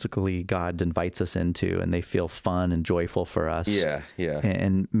whimsically God invites us into and they feel fun and joyful for us. Yeah.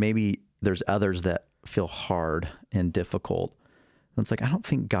 And maybe there's others that feel hard and difficult. And it's like, I don't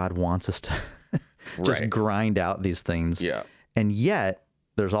think God wants us to just grind out these things. Yeah. And yet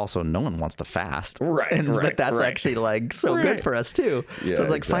there's also no one wants to fast. Right. But that's actually like so good for us too. Yeah, so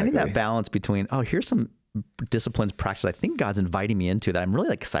it's like finding that balance between, here's some disciplines, practice I think God's inviting me into that I'm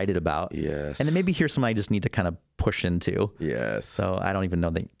really excited about. Yes. And then maybe here's something I just need to kind of push into. Yes. So I don't even know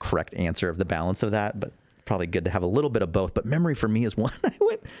the correct answer of the balance of that, but probably good to have a little bit of both. But memory for me is one. I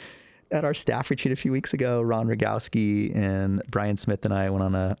went at our staff retreat a few weeks ago. Ron Rogowski and Brian Smith and I went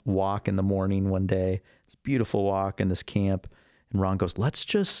on a walk in the morning one day. It's a beautiful walk in this camp. And Ron goes, "Let's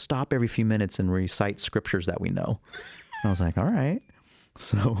just stop every few minutes and recite scriptures that we know." And I was like, all right.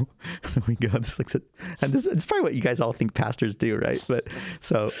 So we go, and this it's probably what you guys all think pastors do, right? But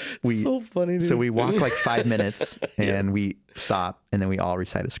so so funny, dude. So we walk like 5 minutes and we stop and then we all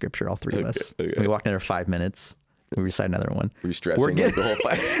recite a scripture, all three of us. Okay. We walk another 5 minutes. We recite another one. Were you stressing the whole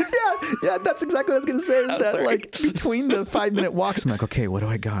fight? Yeah, that's exactly what I was going to say. Is that like between the 5 minute walks, I'm like, okay, what do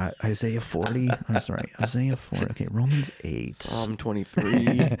I got? Isaiah 40. I'm sorry, Isaiah 40. Okay, Romans 8. Psalm 23.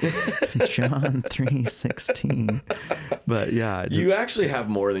 John 3:16. But yeah. You actually have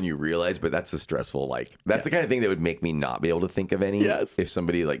more than you realize, but that's a stressful, like, that's the kind of thing that would make me not be able to think of any. Yes. If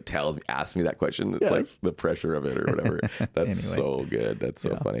somebody like asks me that question, it's like the pressure of it or whatever. That's so good. That's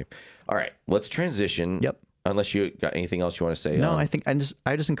so funny. All right, let's transition. Yep. Unless you got anything else you want to say. No, I think I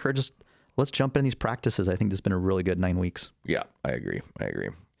just encourage us. Let's jump in these practices. I think this has been a really good 9 weeks. Yeah, I agree. All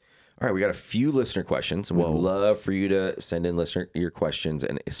right, we got a few listener questions, and we'd love for you to send in your questions,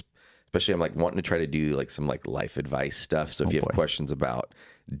 and especially I'm like wanting to try to do like some like life advice stuff. So if you have questions about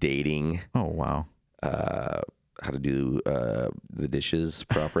dating, wow, how to do the dishes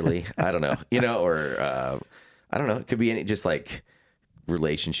properly, I don't know, or I don't know, it could be any just like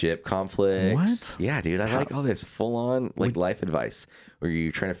relationship conflicts. What? Yeah, dude, I like all this full on like life advice where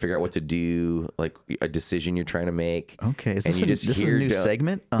you're trying to figure out what to do, like a decision you're trying to make. Okay, is this a new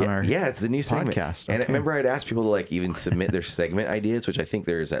segment on our it's a new segment. Podcast? And remember, I'd asked people to like even submit their segment ideas, which I think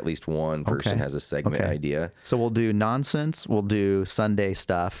there's at least one person has a segment idea. So we'll do nonsense, we'll do Sunday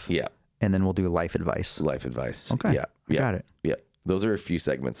stuff, and then we'll do life advice. Life advice. Okay, got it. Yeah, those are a few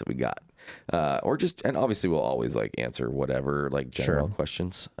segments that we got. And obviously we'll always like answer whatever like general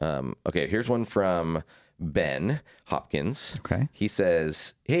questions. Okay, here's one from Ben Hopkins. Okay. He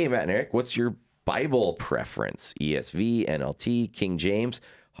says, "Hey, Matt and Eric, what's your Bible preference? ESV, NLT, King James?"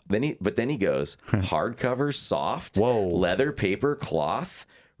 Then he goes, hardcover, soft, leather, paper, cloth,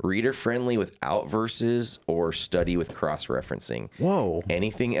 reader friendly without verses, or study with cross-referencing. Whoa.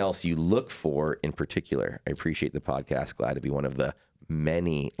 Anything else you look for in particular? I appreciate the podcast. Glad to be one of the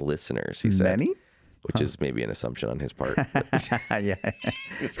many listeners," he said. Many? Which is maybe an assumption on his part. Yeah.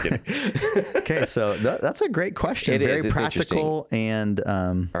 Just kidding. Okay, so that's a great question. It is. Very practical. And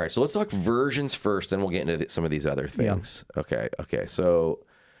all right, so let's talk versions first, then we'll get into some of these other things. Yeah. Okay. So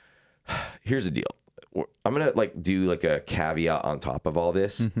here's the deal. I'm gonna like do like a caveat on top of all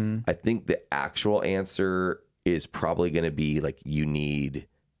this. I think the actual answer is probably gonna be like you need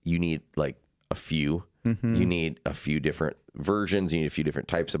like a few. You need a few different versions. You need a few different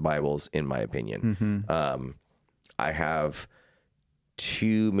types of Bibles, in my opinion. I have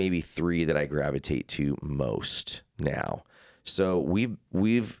 2, maybe 3 that I gravitate to most now. So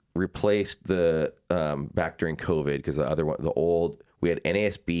we've replaced the back during COVID, because the other one, the old, we had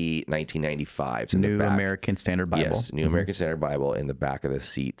NASB 1995s in the back. American Standard Bible. Yes, New American Standard Bible in the back of the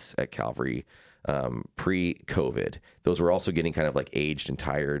seats at Calvary. Pre-COVID, those were also getting kind of like aged and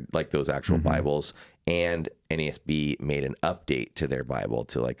tired, like those actual Bibles. And NASB made an update to their Bible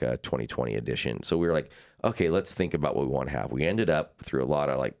to like a 2020 edition. So we were like, okay, let's think about what we want to have. We ended up through a lot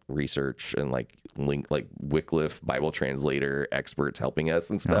of like research and like Wycliffe Bible translator experts helping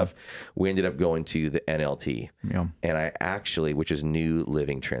us and stuff. We ended up going to the NLT, and I actually, which is New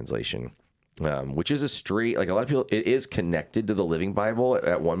Living Translation, which is a straight, like a lot of people, it is connected to the Living Bible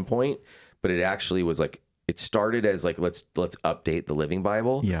at one point, but it actually was like, it started as like, let's update the Living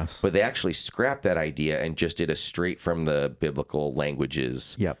Bible. Yes. But they actually scrapped that idea and just did a straight from the biblical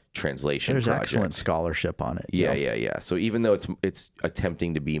languages translation There's project. Excellent scholarship on it. Yeah. So even though it's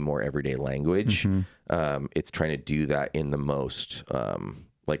attempting to be more everyday language, it's trying to do that in the most,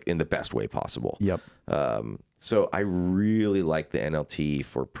 like in the best way possible. So I really like the NLT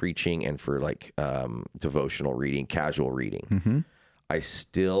for preaching and for like devotional reading, casual reading. I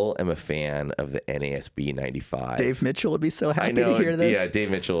still am a fan of the NASB 95. Dave Mitchell would be so happy to hear this. Yeah, Dave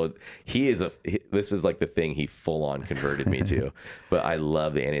Mitchell, this is like the thing he full on converted me to. But I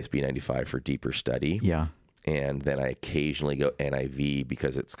love the NASB 95 for deeper study. Yeah. And then I occasionally go NIV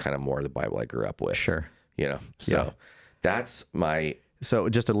because it's kind of more the Bible I grew up with. Sure. So that's my... So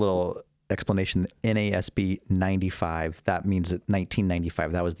just a little explanation. NASB 95, that means that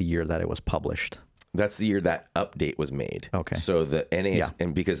 1995, that was the year that it was published. That's the year that update was made. Okay. So the NAS,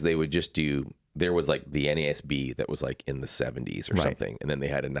 and because they would just there was like the NASB that was like in the 70s or something. And then they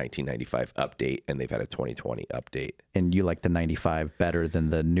had a 1995 update, and they've had a 2020 update. And you like the 95 better than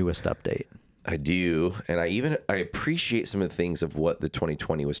the newest update? I do. And I appreciate some of the things of what the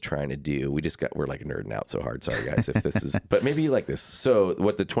 2020 was trying to do. We're like nerding out so hard. Sorry guys, if this is, but maybe you like this. So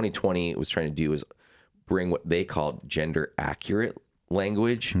what the 2020 was trying to do is bring what they called gender accurate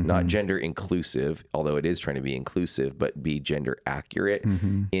language, not gender inclusive, although it is trying to be inclusive, but be gender accurate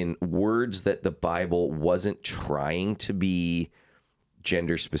in words that the Bible wasn't trying to be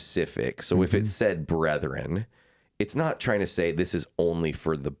gender specific. So if it said brethren, it's not trying to say this is only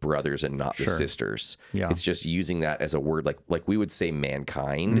for the brothers and not the sisters. It's just using that as a word, like we would say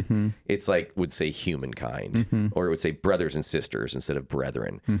mankind. It's like would say humankind, or it would say brothers and sisters instead of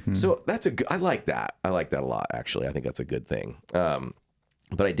brethren. So that's I like that. I like that a lot, actually. I think that's a good thing.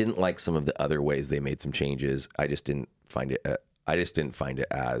 But I didn't like some of the other ways they made some changes. I just didn't find it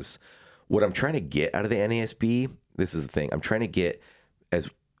as what I'm trying to get out of the NASB. This is the thing I'm trying to get as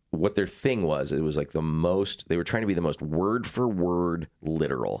what their thing was. It was like they were trying to be the most word for word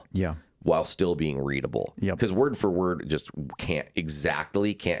literal. While still being readable. Because word for word just can't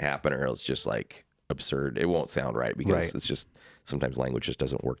happen, or it's just like absurd. It won't sound right because it's just sometimes language just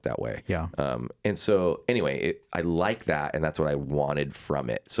doesn't work that way. And so anyway, I like that, and that's what I wanted from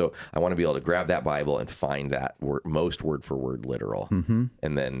it. So I want to be able to grab that Bible and find that most word for word literal.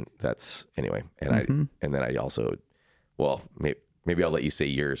 And then that's anyway. And and then I also, well, maybe I'll let you say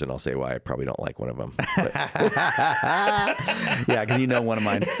yours, and I'll say why I probably don't like one of them. Yeah, because you know one of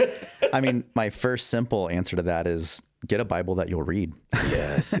mine. I mean, my first simple answer to that is get a Bible that you'll read.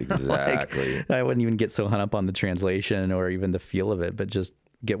 Yes, exactly. Like, I wouldn't even get so hung up on the translation or even the feel of it, but just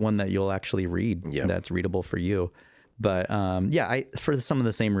get one that you'll actually read. Yep. That's readable for you. But for some of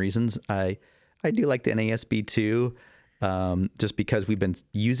the same reasons, I do like the NASB too. Just because we've been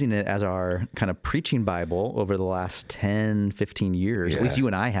using it as our kind of preaching Bible over the last 10, 15 years. At least you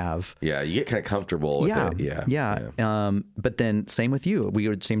and I have. Yeah, you get kind of comfortable with it. Yeah. But then same with you. We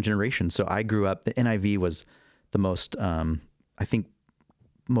were the same generation. So I grew up, the NIV was the most, I think,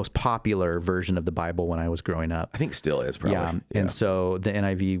 most popular version of the Bible when I was growing up. I think still is probably. Yeah. And so the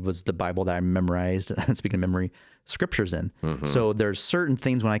NIV was the Bible that I memorized, speaking of memory, scriptures in. Mm-hmm. So there's certain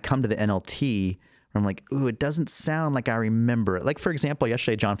things when I come to the NLT, I'm like, ooh, it doesn't sound like I remember it. Like, for example,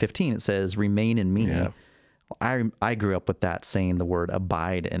 yesterday, John 15, it says, remain in me. Yeah. I grew up with that saying the word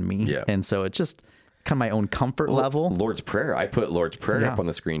abide in me. Yeah. And so it just kind of my own comfort level. Lord's Prayer. I put Lord's Prayer up on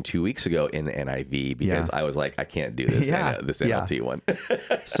the screen 2 weeks ago in the NIV because I was like, I can't do this, this NLT one.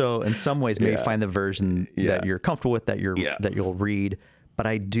 So in some ways, maybe find the version that you're comfortable with, that you'll read. But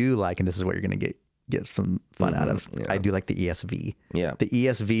I do like, and this is what you're going to get some fun out of, I do like the ESV. Yeah. The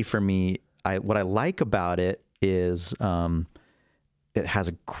ESV for me, what I like about it is it has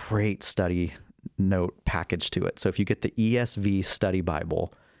a great study note package to it. So if you get the ESV study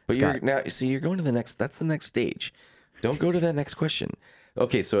Bible, but you're going to the next. That's the next stage. Don't go to that next question.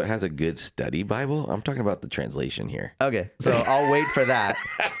 Okay, so it has a good study Bible. I'm talking about the translation here. Okay, so I'll wait for that.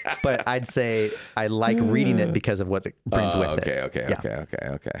 But I'd say I like reading it because of what it brings with it. Okay.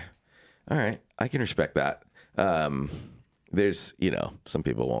 All right, I can respect that. There's, some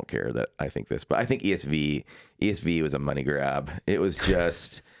people won't care that I think this, but I think ESV was a money grab. It was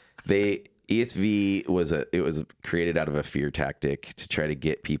just, ESV was created out of a fear tactic to try to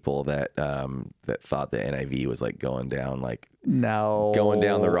get people that thought the NIV was like going down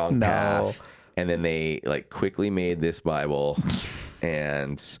the wrong path. And then they like quickly made this Bible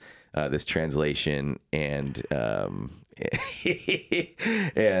and this translation and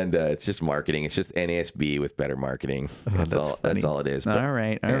it's just marketing. It's just NASB with better marketing. That's all it is. But, all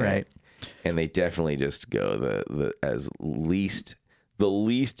right. And they definitely just go the least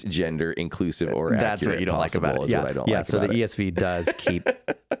gender inclusive or accurate. That's what you don't like about it. So the ESV does keep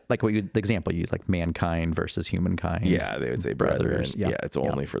like the example you use, like mankind versus humankind. Yeah, they would say brothers. Yeah, it's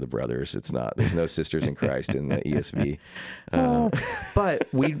only for the brothers. It's not. There's no sisters in Christ in the ESV. But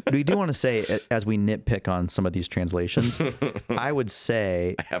we do want to say, as we nitpick on some of these translations, I would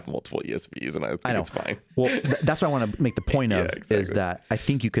say I have multiple ESVs and I think it's fine. Well, that's what I want to make the point of is that I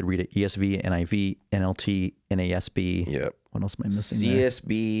think you could read it ESV, NIV, NLT, NASB. Yep. What else am I missing?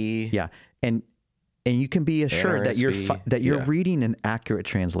 CSB. Yeah, and you can be assured that you're reading an accurate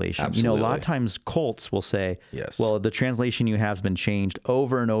translation. Absolutely. A lot of times cults will say, well, the translation you have has been changed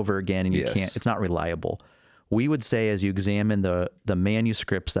over and over again, and it's not reliable. We would say, as you examine the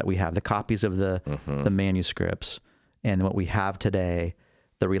manuscripts that we have, the copies of the manuscripts, and what we have today,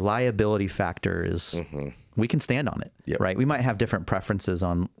 the reliability factor is we can stand on it, right? We might have different preferences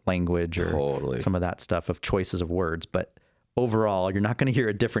on language or some of that stuff of choices of words, but overall, you're not going to hear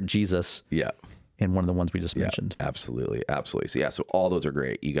a different Jesus in one of the ones we just mentioned. Absolutely. So all those are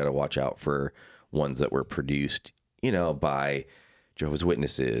great. You got to watch out for ones that were produced, by Jehovah's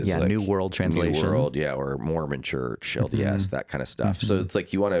Witnesses. Yeah, like New World Translation. New World, or Mormon Church, LDS, that kind of stuff. So it's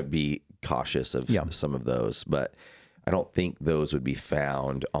like you want to be cautious of some of those, but I don't think those would be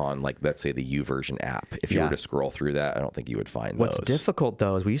found on, like, let's say the YouVersion app. If you were to scroll through that, I don't think you would find those. What's difficult,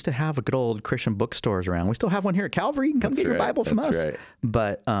 though, is we used to have a good old Christian bookstores around. We still have one here at Calvary. You can come get your Bible from us. Right.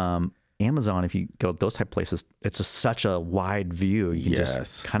 But Amazon, if you go to those type of places, it's just such a wide view. You can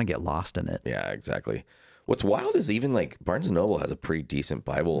just kind of get lost in it. Yeah, exactly. What's wild is even like Barnes & Noble has a pretty decent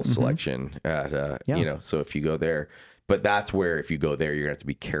Bible selection at, so if you go there, but that's where if you go there, you're going to have to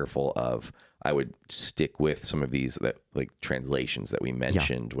be careful of, I would stick with some of these that like translations that we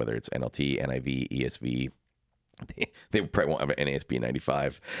mentioned, whether it's NLT, NIV, ESV. They probably won't have an NASB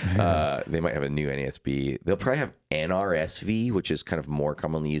 95. They might have a new NASB. They'll probably have NRSV, which is kind of more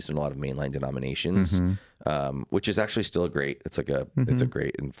commonly used in a lot of mainline denominations, which is actually still it's like it's a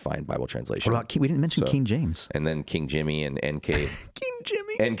great and fine Bible translation. What about we didn't mention King James, and then King Jimmy and NK King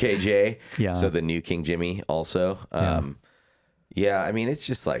Jimmy NKJ. Yeah. So the new King Jimmy also. I mean, it's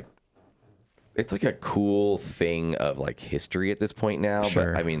just like, it's like a cool thing of like history at this point now.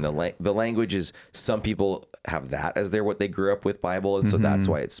 Sure. But I mean, the language is, some people have that as what they grew up with Bible. And so that's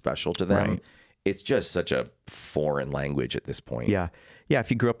why it's special to them. Right. It's just such a foreign language at this point. Yeah. Yeah.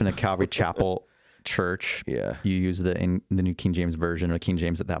 If you grew up in a Calvary Chapel church, you use the new King James version or King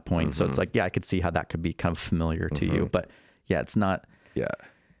James at that point. So it's like, I could see how that could be kind of familiar to you, but it's not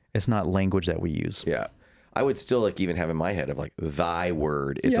language that we use. Yeah. I would still like even have in my head of like thy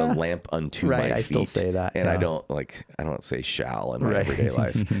word is a lamp unto my feet. I still say that. And I don't say shall in my everyday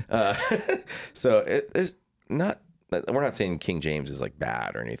life. So it's not, we're not saying King James is like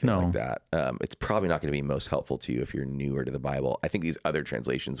bad or anything like that. It's probably not going to be most helpful to you if you're newer to the Bible. I think these other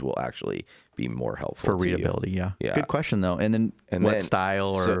translations will actually be more helpful for readability. Yeah. Good question though. And what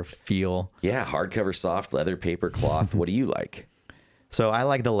style or feel? Yeah. Hardcover, soft, leather, paper, cloth. What do you like? So I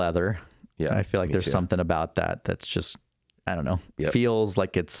like the leather. Yeah. I feel like there's something about that that's just, I don't know, feels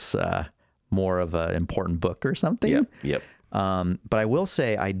like it's more of an important book or something. Yep. But I will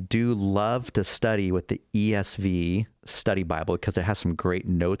say I do love to study with the ESV study Bible because it has some great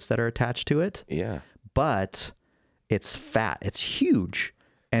notes that are attached to it. Yeah. But it's fat. It's huge.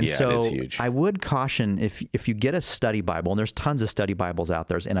 And so it is huge. I would caution if you get a study Bible, and there's tons of study Bibles out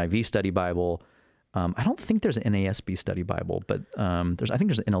there. There's NIV study Bible. I don't think there's an NASB study Bible, but I think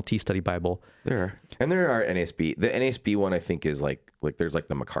there's an NLT study Bible. There are. And there are NASB. The NASB one I think is like there's like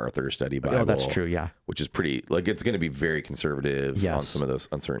the MacArthur study Bible. Oh, that's true, yeah. Which is pretty, like it's going to be very conservative on some of those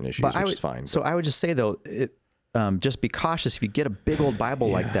uncertain issues, which is fine. So I would just say though, just be cautious if you get a big old Bible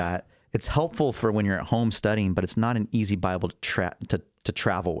like that. It's helpful for when you're at home studying, but it's not an easy Bible to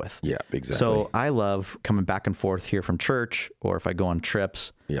travel with. Yeah, exactly. So I love coming back and forth here from church, or if I go on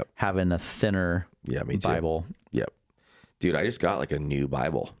trips, having a thinner Bible. Yep. Dude, I just got like a new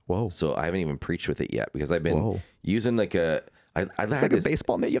Bible. Whoa. So I haven't even preached with it yet because I've been using like a... It's like a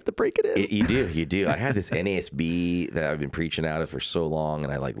baseball mitt. You have to break it in. You do. I had this NASB that I've been preaching out of for so long,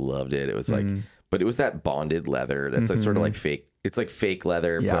 and I like loved it. It was like, but it was that bonded leather that's like sort of like fake. It's like fake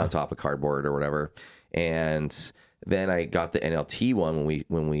leather put on top of cardboard or whatever. And then I got the NLT one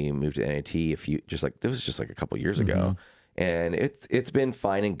when we moved to NAT it was just like a couple years ago, and it's been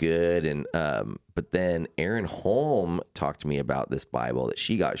fine and good. And but then Erin Holm talked to me about this Bible that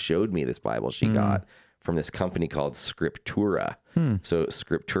showed me this Bible she got from this company called Scriptura. So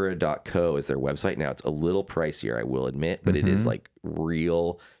scriptura.co is their website. Now it's a little pricier, I will admit, but it is like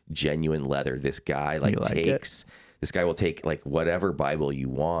real genuine leather. This guy this guy will take like whatever Bible you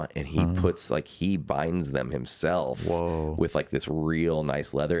want, and he binds them himself with like this real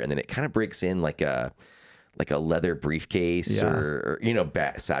nice leather. And then it kind of breaks in like a leather briefcase or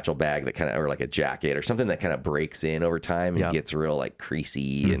satchel bag that kind of, or like a jacket or something that kind of breaks in over time and gets real like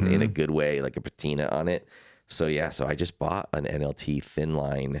creasy and in a good way, like a patina on it. So so I just bought an NLT thin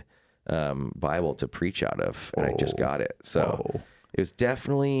line Bible to preach out of, and I just got it. So it was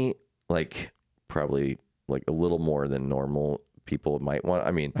definitely like probably like a little more than normal people might want.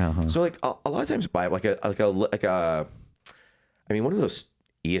 I mean, so like a lot of times Bible, one of those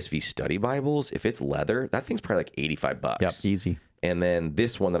ESV study Bibles, if it's leather, that thing's probably like $85. Yep, easy. And then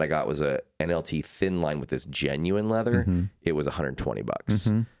this one that I got was a NLT thin line with this genuine leather. It was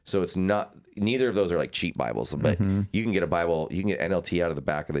 $120. So it's not, neither of those are like cheap Bibles, but you can get a Bible, you can get NLT out of the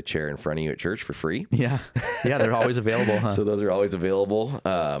back of the chair in front of you at church for free. Yeah. They're always available, huh? So those are always available.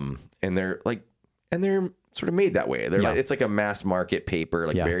 And they're sort of made that way. They're like, it's like a mass market paper,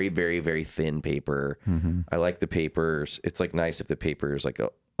 like very, very, very thin paper. I like the papers. It's like nice if the paper is like a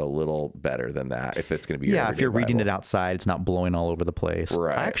little better than that, if it's going to be if you're reading it outside, it's not blowing all over the place.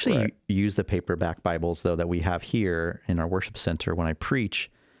 I actually use the paperback Bibles though that we have here in our worship center when I preach,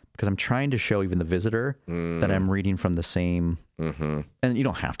 because I'm trying to show even the visitor that I'm reading from the same, and you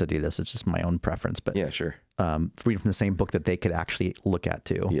don't have to do this, it's just my own preference, but yeah, sure. Reading from the same book that they could actually look at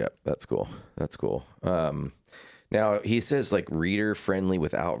too. Yep, that's cool. Now he says like reader friendly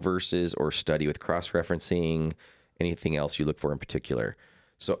without verses or study with cross-referencing. Anything else you look for in particular?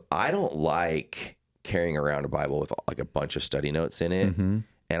 So I don't like carrying around a Bible with like a bunch of study notes in it, and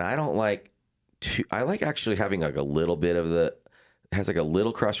I don't like I like actually having like a little bit of has like a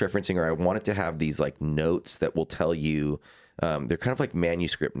little cross-referencing, or I want it to have these like notes that will tell you, they're kind of like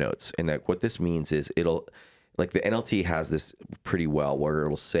manuscript notes. And like what this means is it'll, like the NLT has this pretty well where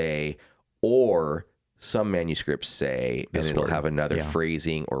it'll say, or some manuscripts say, and it'll have another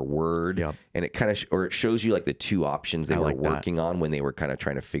phrasing or word. And it kind of, or it shows you like the two options they were working on when they were kind of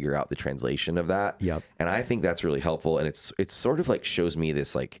trying to figure out the translation of that. And I think that's really helpful. And it's sort of like shows me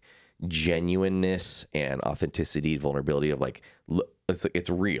this like genuineness and authenticity, vulnerability of like, it's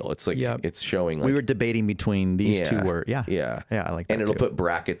real. It's like, it's showing like, we were debating between these two words. I like that. And it'll put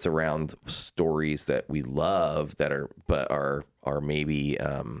brackets around stories that we love that are maybe,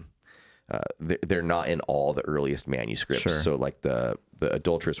 they're not in all the earliest manuscripts. So like the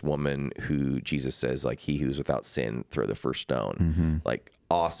adulterous woman who Jesus says, like, he who's without sin, throw the first stone, like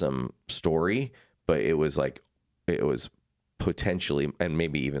awesome story, but it was potentially and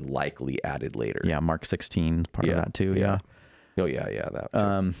maybe even likely added later. Mark 16 part of that too. Oh yeah, that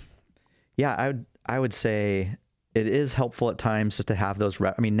too. I would say it is helpful at times just to have those.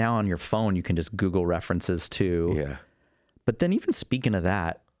 Now on your phone, you can just Google references too. Yeah. But then even speaking of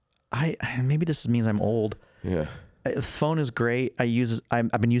that, maybe this means I'm old. Yeah. Phone is great. I've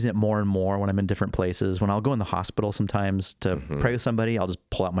been using it more and more when I'm in different places. When I'll go in the hospital sometimes to pray with somebody, I'll just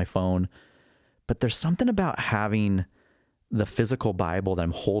pull out my phone. But there's something about having the physical Bible that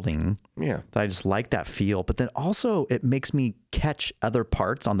I'm holding that I just like that feel. But then also it makes me catch other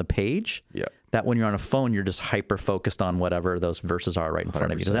parts on the page that when you're on a phone, you're just hyper focused on whatever those verses are right in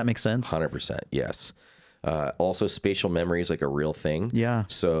front of you. Does that make sense? 100%. Yes. Also, spatial memory is like a real thing. Yeah.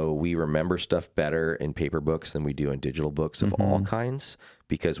 So we remember stuff better in paper books than we do in digital books of all kinds,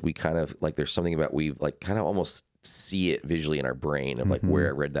 because we kind of like, there's something about, we like kind of almost see it visually in our brain of like where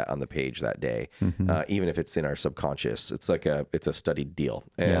I read that on the page that day. Even if it's in our subconscious, it's like it's a studied deal.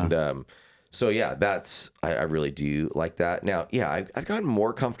 And, so yeah, I really do like that. Now, I've gotten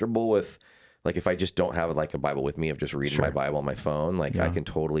more comfortable with, like, if I just don't have like a Bible with me, of just reading my Bible on my phone, like I can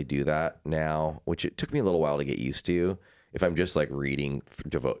totally do that now, which it took me a little while to get used to. If I'm just like reading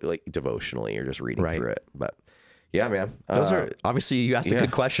devotionally or just reading through it, but yeah, man. Those are obviously, you asked a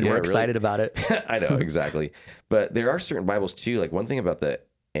good question. We're excited about it. I know, exactly. But there are certain Bibles too. Like one thing about the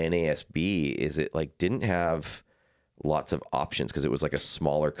NASB is it like didn't have lots of options because it was like a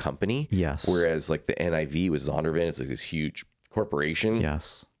smaller company. Yes. Whereas like the NIV was Zondervan. It's like this huge corporation.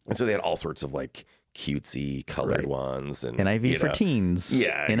 Yes. And so they had all sorts of like cutesy colored ones, and NIV for teens.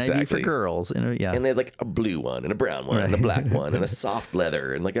 Yeah, NIV exactly. for girls. And they had like a blue one and a brown one and a black one and a soft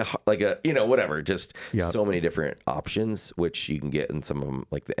leather and like a whatever. Just so many different options, which you can get in some of them.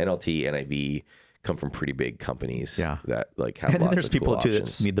 Like the NLT, NIV come from pretty big companies. That like have. And then there's people cool too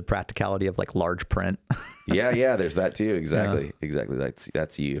that need the practicality of like large print. yeah. There's that too. Exactly.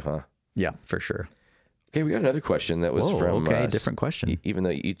 That's you, huh? Yeah, for sure. Okay, we got another question that was from... different question. Even though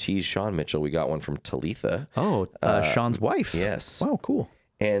you teased Sean Mitchell, we got one from Talitha. Oh, Sean's wife. Yes. Wow, cool.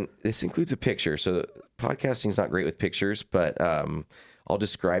 And this includes a picture. So podcasting is not great with pictures, but I'll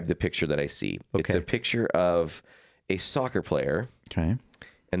describe the picture that I see. Okay. It's a picture of a soccer player. Okay.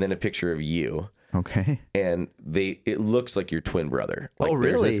 And then a picture of you. Okay. And it looks like your twin brother. Like, really?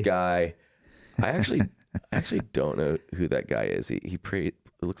 There's this guy. I actually don't know who that guy is.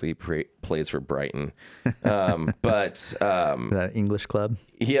 It looks like he plays for Brighton. That English club?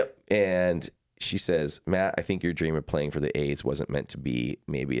 Yep. And she says, Matt, I think your dream of playing for the A's wasn't meant to be.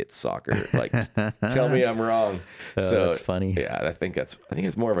 Maybe it's soccer. Like, tell me I'm wrong. So that's funny. Yeah, I think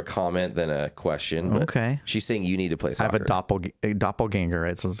it's more of a comment than a question. Okay. She's saying you need to play soccer. I have a doppelganger, right?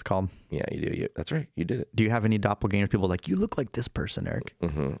 That's what it's called. Yeah, you do. That's right. You did it. Do you have any doppelgangers? People like, you look like this person, Eric.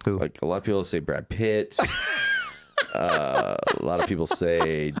 Mm-hmm. Who? Like a lot of people say Brad Pitt. A lot of people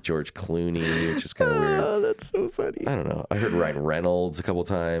say George Clooney, which is kind of weird. Oh, that's so funny. I don't know. I heard Ryan Reynolds a couple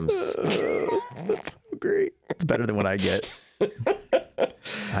times. That's so great. It's better than what I get.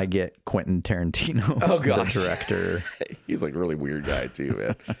 I get Quentin Tarantino, the director. He's like a really weird guy too,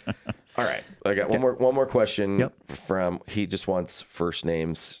 man. All right, I got one more question from. He just wants first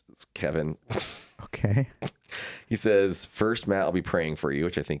names. It's Kevin. Okay. He says, first, Matt, I'll be praying for you,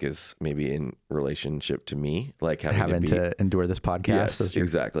 which I think is maybe in relationship to me, like having to endure this podcast. Yes, as your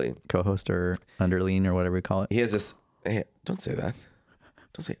exactly. Co-host or underling or whatever we call it. He has this. Hey, don't say that.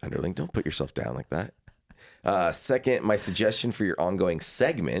 Don't say underling. Don't put yourself down like that. Second, my suggestion for your ongoing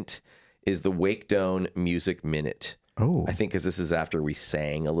segment is the Wakedown Music Minute. Oh, I think because this is after we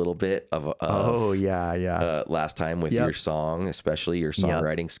sang a little bit of last time with your song, especially your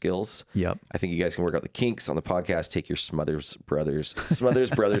songwriting skills. Yep. I think you guys can work out the kinks on the podcast. Take your Smothers Brothers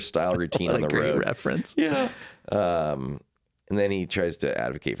style routine on the road. Reference. Yeah. And then he tries to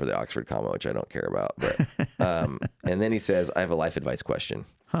advocate for the Oxford comma, which I don't care about. But and then he says, I have a life advice question.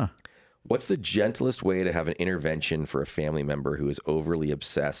 Huh. What's the gentlest way to have an intervention for a family member who is overly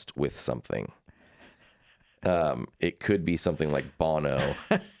obsessed with something? It could be something like Bono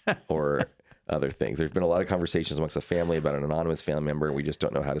or other things. There's been a lot of conversations amongst the family about an anonymous family member, and we just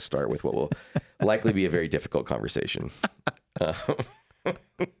don't know how to start with what will likely be a very difficult conversation.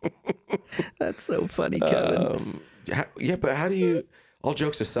 That's so funny, Kevin. But how do you, all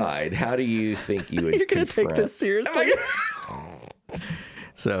jokes aside, how do you think you would You're going to take this seriously?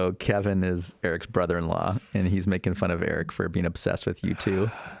 So Kevin is Eric's brother-in-law, and he's making fun of Eric for being obsessed with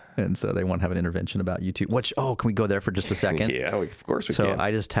U2. And so they want to have an intervention about U2. Can we go there for just a second? Yeah, of course we can. So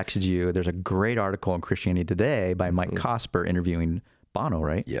I just texted you. There's a great article in Christianity Today by Mike Cosper interviewing Bono,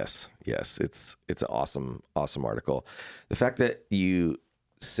 right? Yes. It's an awesome article. The fact that you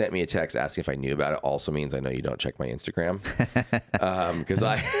sent me a text asking if I knew about it also means I know you don't check my Instagram. Because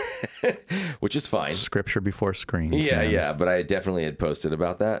which is fine. Scripture before screens. Yeah, man. yeah. But I definitely had posted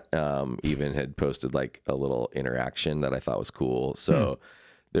about that. Even had posted like a little interaction that I thought was cool. So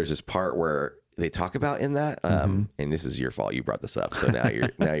there's this part where they talk about in that, and this is your fault. You brought this up. So now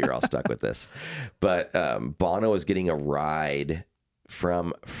you're all stuck with this. But Bono was getting a ride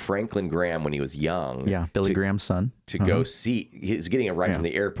from Franklin Graham when he was young. Yeah, Billy Graham's son. To go see, he's getting a ride from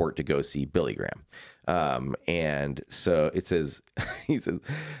the airport to go see Billy Graham. And so it says, he says,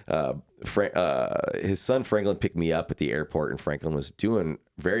 his son Franklin picked me up at the airport, and Franklin was doing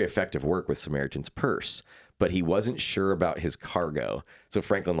very effective work with Samaritan's Purse, but he wasn't sure about his cargo. So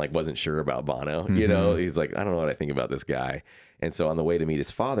Franklin like wasn't sure about Bono, you know, he's like, I don't know what I think about this guy. And so on the way to meet his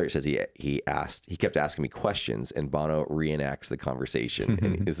father, it says he kept asking me questions, and Bono reenacts the conversation.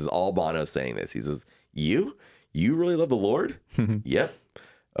 And this is all Bono saying this. He says, you really love the Lord? Yep.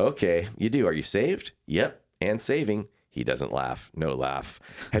 Okay, you do. Are you saved? Yep. And saving. He doesn't laugh. No laugh.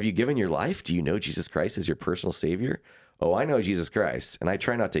 Have you given your life? Do you know Jesus Christ as your personal savior? Oh, I know Jesus Christ, and I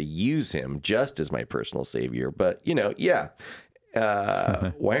try not to use him just as my personal savior, but you know, yeah.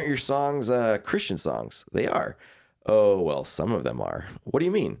 Why aren't your songs Christian songs? They are. Oh, well, some of them are. What do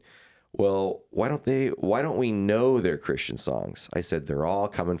you mean? Well, why don't we know they're Christian songs? I said, they're all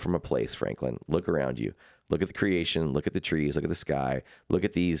coming from a place, Franklin. Look around you. Look at the creation. Look at the trees. Look at the sky. Look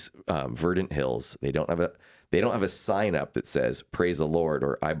at these verdant hills. They don't have a sign up that says "Praise the Lord"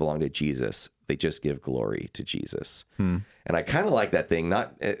 or "I belong to Jesus." They just give glory to Jesus. And I kind of like that thing.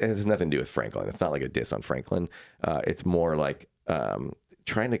 It has nothing to do with Franklin. It's not like a diss on Franklin. It's more like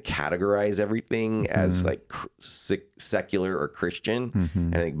trying to categorize everything as like secular or Christian.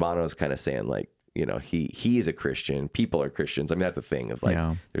 And I think Bono's kind of saying like, you know, he is a Christian. People are Christians. I mean, that's a thing of like,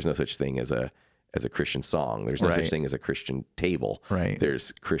 there's no such thing as a Christian song. There's no such thing as a Christian table. Right.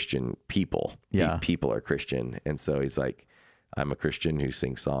 There's Christian people. Yeah. People are Christian. And so he's like, I'm a Christian who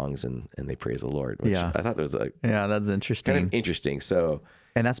sings songs and they praise the Lord, which I thought that was that's interesting. Kind of interesting. So,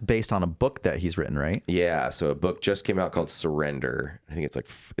 and that's based on a book that he's written, right? Yeah. So a book just came out called Surrender. I think it's like,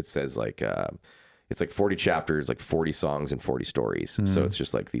 it says like, it's like 40 chapters, like 40 songs and 40 stories. So it's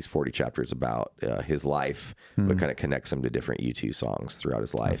just like these 40 chapters about his life, but kind of connects him to different U2 songs throughout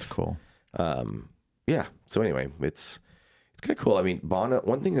his life. That's cool. Yeah. So anyway, it's kind of cool. I mean, Bono,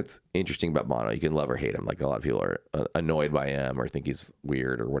 one thing that's interesting about Bono, you can love or hate him. Like a lot of people are annoyed by him or think he's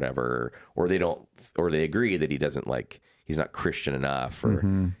weird or whatever, or they agree that he's not Christian enough, or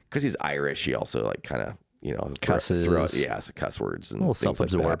because he's Irish, he also like kind of, you know, cusses. Cuss words and a little things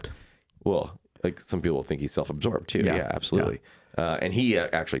self-absorbed. like that. Well, like some people think he's self-absorbed too. Yeah, absolutely. Yeah. And he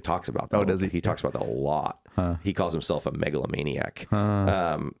actually talks about that. Oh, does he? He talks about that a lot. He calls himself a megalomaniac.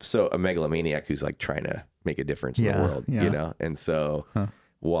 So a megalomaniac who's like trying to make a difference in the world, you know? And so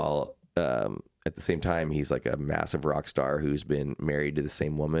while at the same time, he's like a massive rock star who's been married to the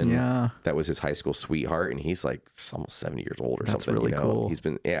same woman that was his high school sweetheart. And he's like almost 70 years old or something. Really, you know? Cool. He's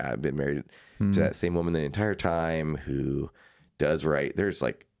been married to that same woman the entire time, who does write. There's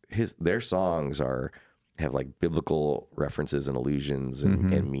like their songs have like biblical references and allusions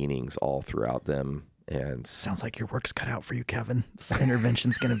and meanings all throughout them. And sounds like your work's cut out for you, Kevin. This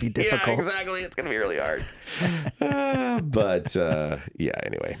intervention's going to be difficult. Yeah, exactly. It's going to be really hard.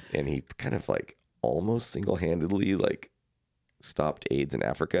 Anyway, and he kind of like almost single-handedly like stopped AIDS in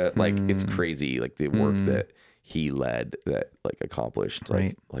Africa. Like it's crazy. Like the work that he led that like accomplished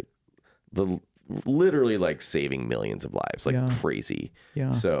like the literally like saving millions of lives, like crazy.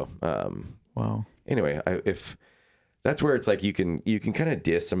 Yeah. So, wow. Anyway, if that's where it's like, you can kind of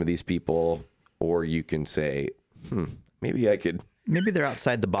diss some of these people, or you can say, maybe I could. Maybe they're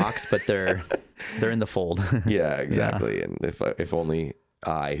outside the box, but they're in the fold. Yeah, exactly. Yeah. And if only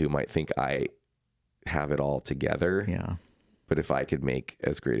I, who might think I have it all together. Yeah. But if I could make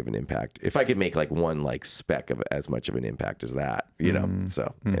as great of an impact, if I could make like one like speck of as much of an impact as that, you know.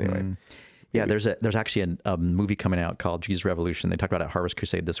 So anyway. Yeah, there's actually a movie coming out called Jesus Revolution. They talked about it at Harvest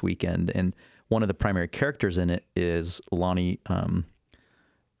Crusade this weekend, and one of the primary characters in it is Lonnie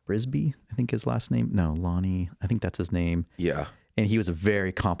Brisby, I think his last name. No, Lonnie, I think that's his name. Yeah. And he was a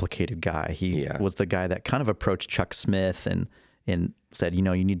very complicated guy. He was the guy that kind of approached Chuck Smith and said, you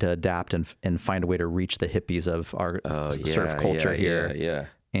know, you need to adapt and find a way to reach the hippies of our surf culture here. Yeah.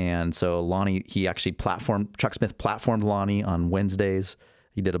 And so Lonnie, Chuck Smith platformed Lonnie on Wednesdays.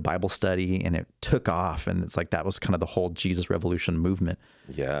 He did a Bible study and it took off. And it's like, that was kind of the whole Jesus Revolution movement.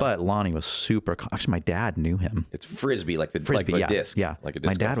 Yeah. But Lonnie was actually, my dad knew him. It's Frisbee, like the disc. Yeah. Like a disc.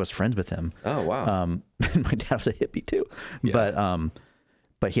 My dad was friends with him. Oh, wow. My dad was a hippie too. Yeah.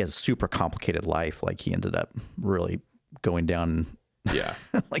 But he has a super complicated life. Like he ended up really going down Yeah.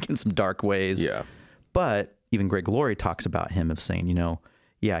 like in some dark ways. Yeah. But even Greg Laurie talks about him of saying,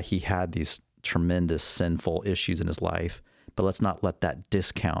 he had these tremendous sinful issues in his life, but let's not let that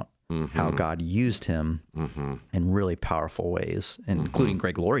discount how God used him in really powerful ways, including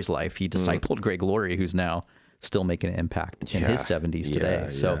Greg Laurie's life. He discipled Greg Laurie, who's now still making an impact in his 70s today.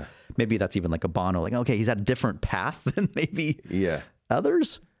 So maybe that's even like a Bono, like, okay, he's had a different path than maybe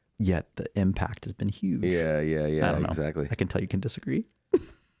others, yet the impact has been huge. Yeah, I don't know. Exactly. I can tell you can disagree.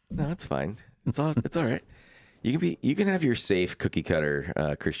 No, it's fine. It's all right. You can have your safe cookie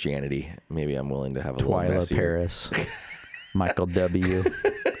cutter Christianity. Maybe I'm willing to have a Twyla little messier. Paris, Michael W.,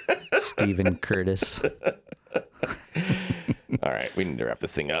 Stephen Curtis. All right, we need to wrap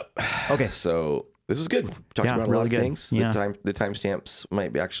this thing up. Okay. So this was good. Talked about a lot of things. Yeah. The timestamps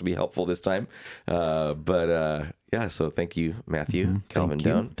might actually be helpful this time. So thank you, Matthew, Calvin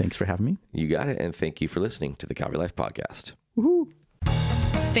Doan. Thanks for having me. You got it. And thank you for listening to the Calvary Life Podcast. Woohoo.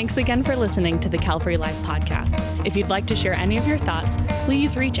 Thanks again for listening to the Calvary Life Podcast. If you'd like to share any of your thoughts,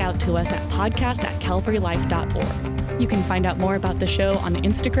 please reach out to us at podcast@calvarylife.org. You can find out more about the show on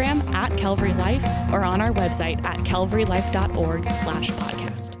Instagram @CalvaryLife or on our website at calvarylife.org/podcast.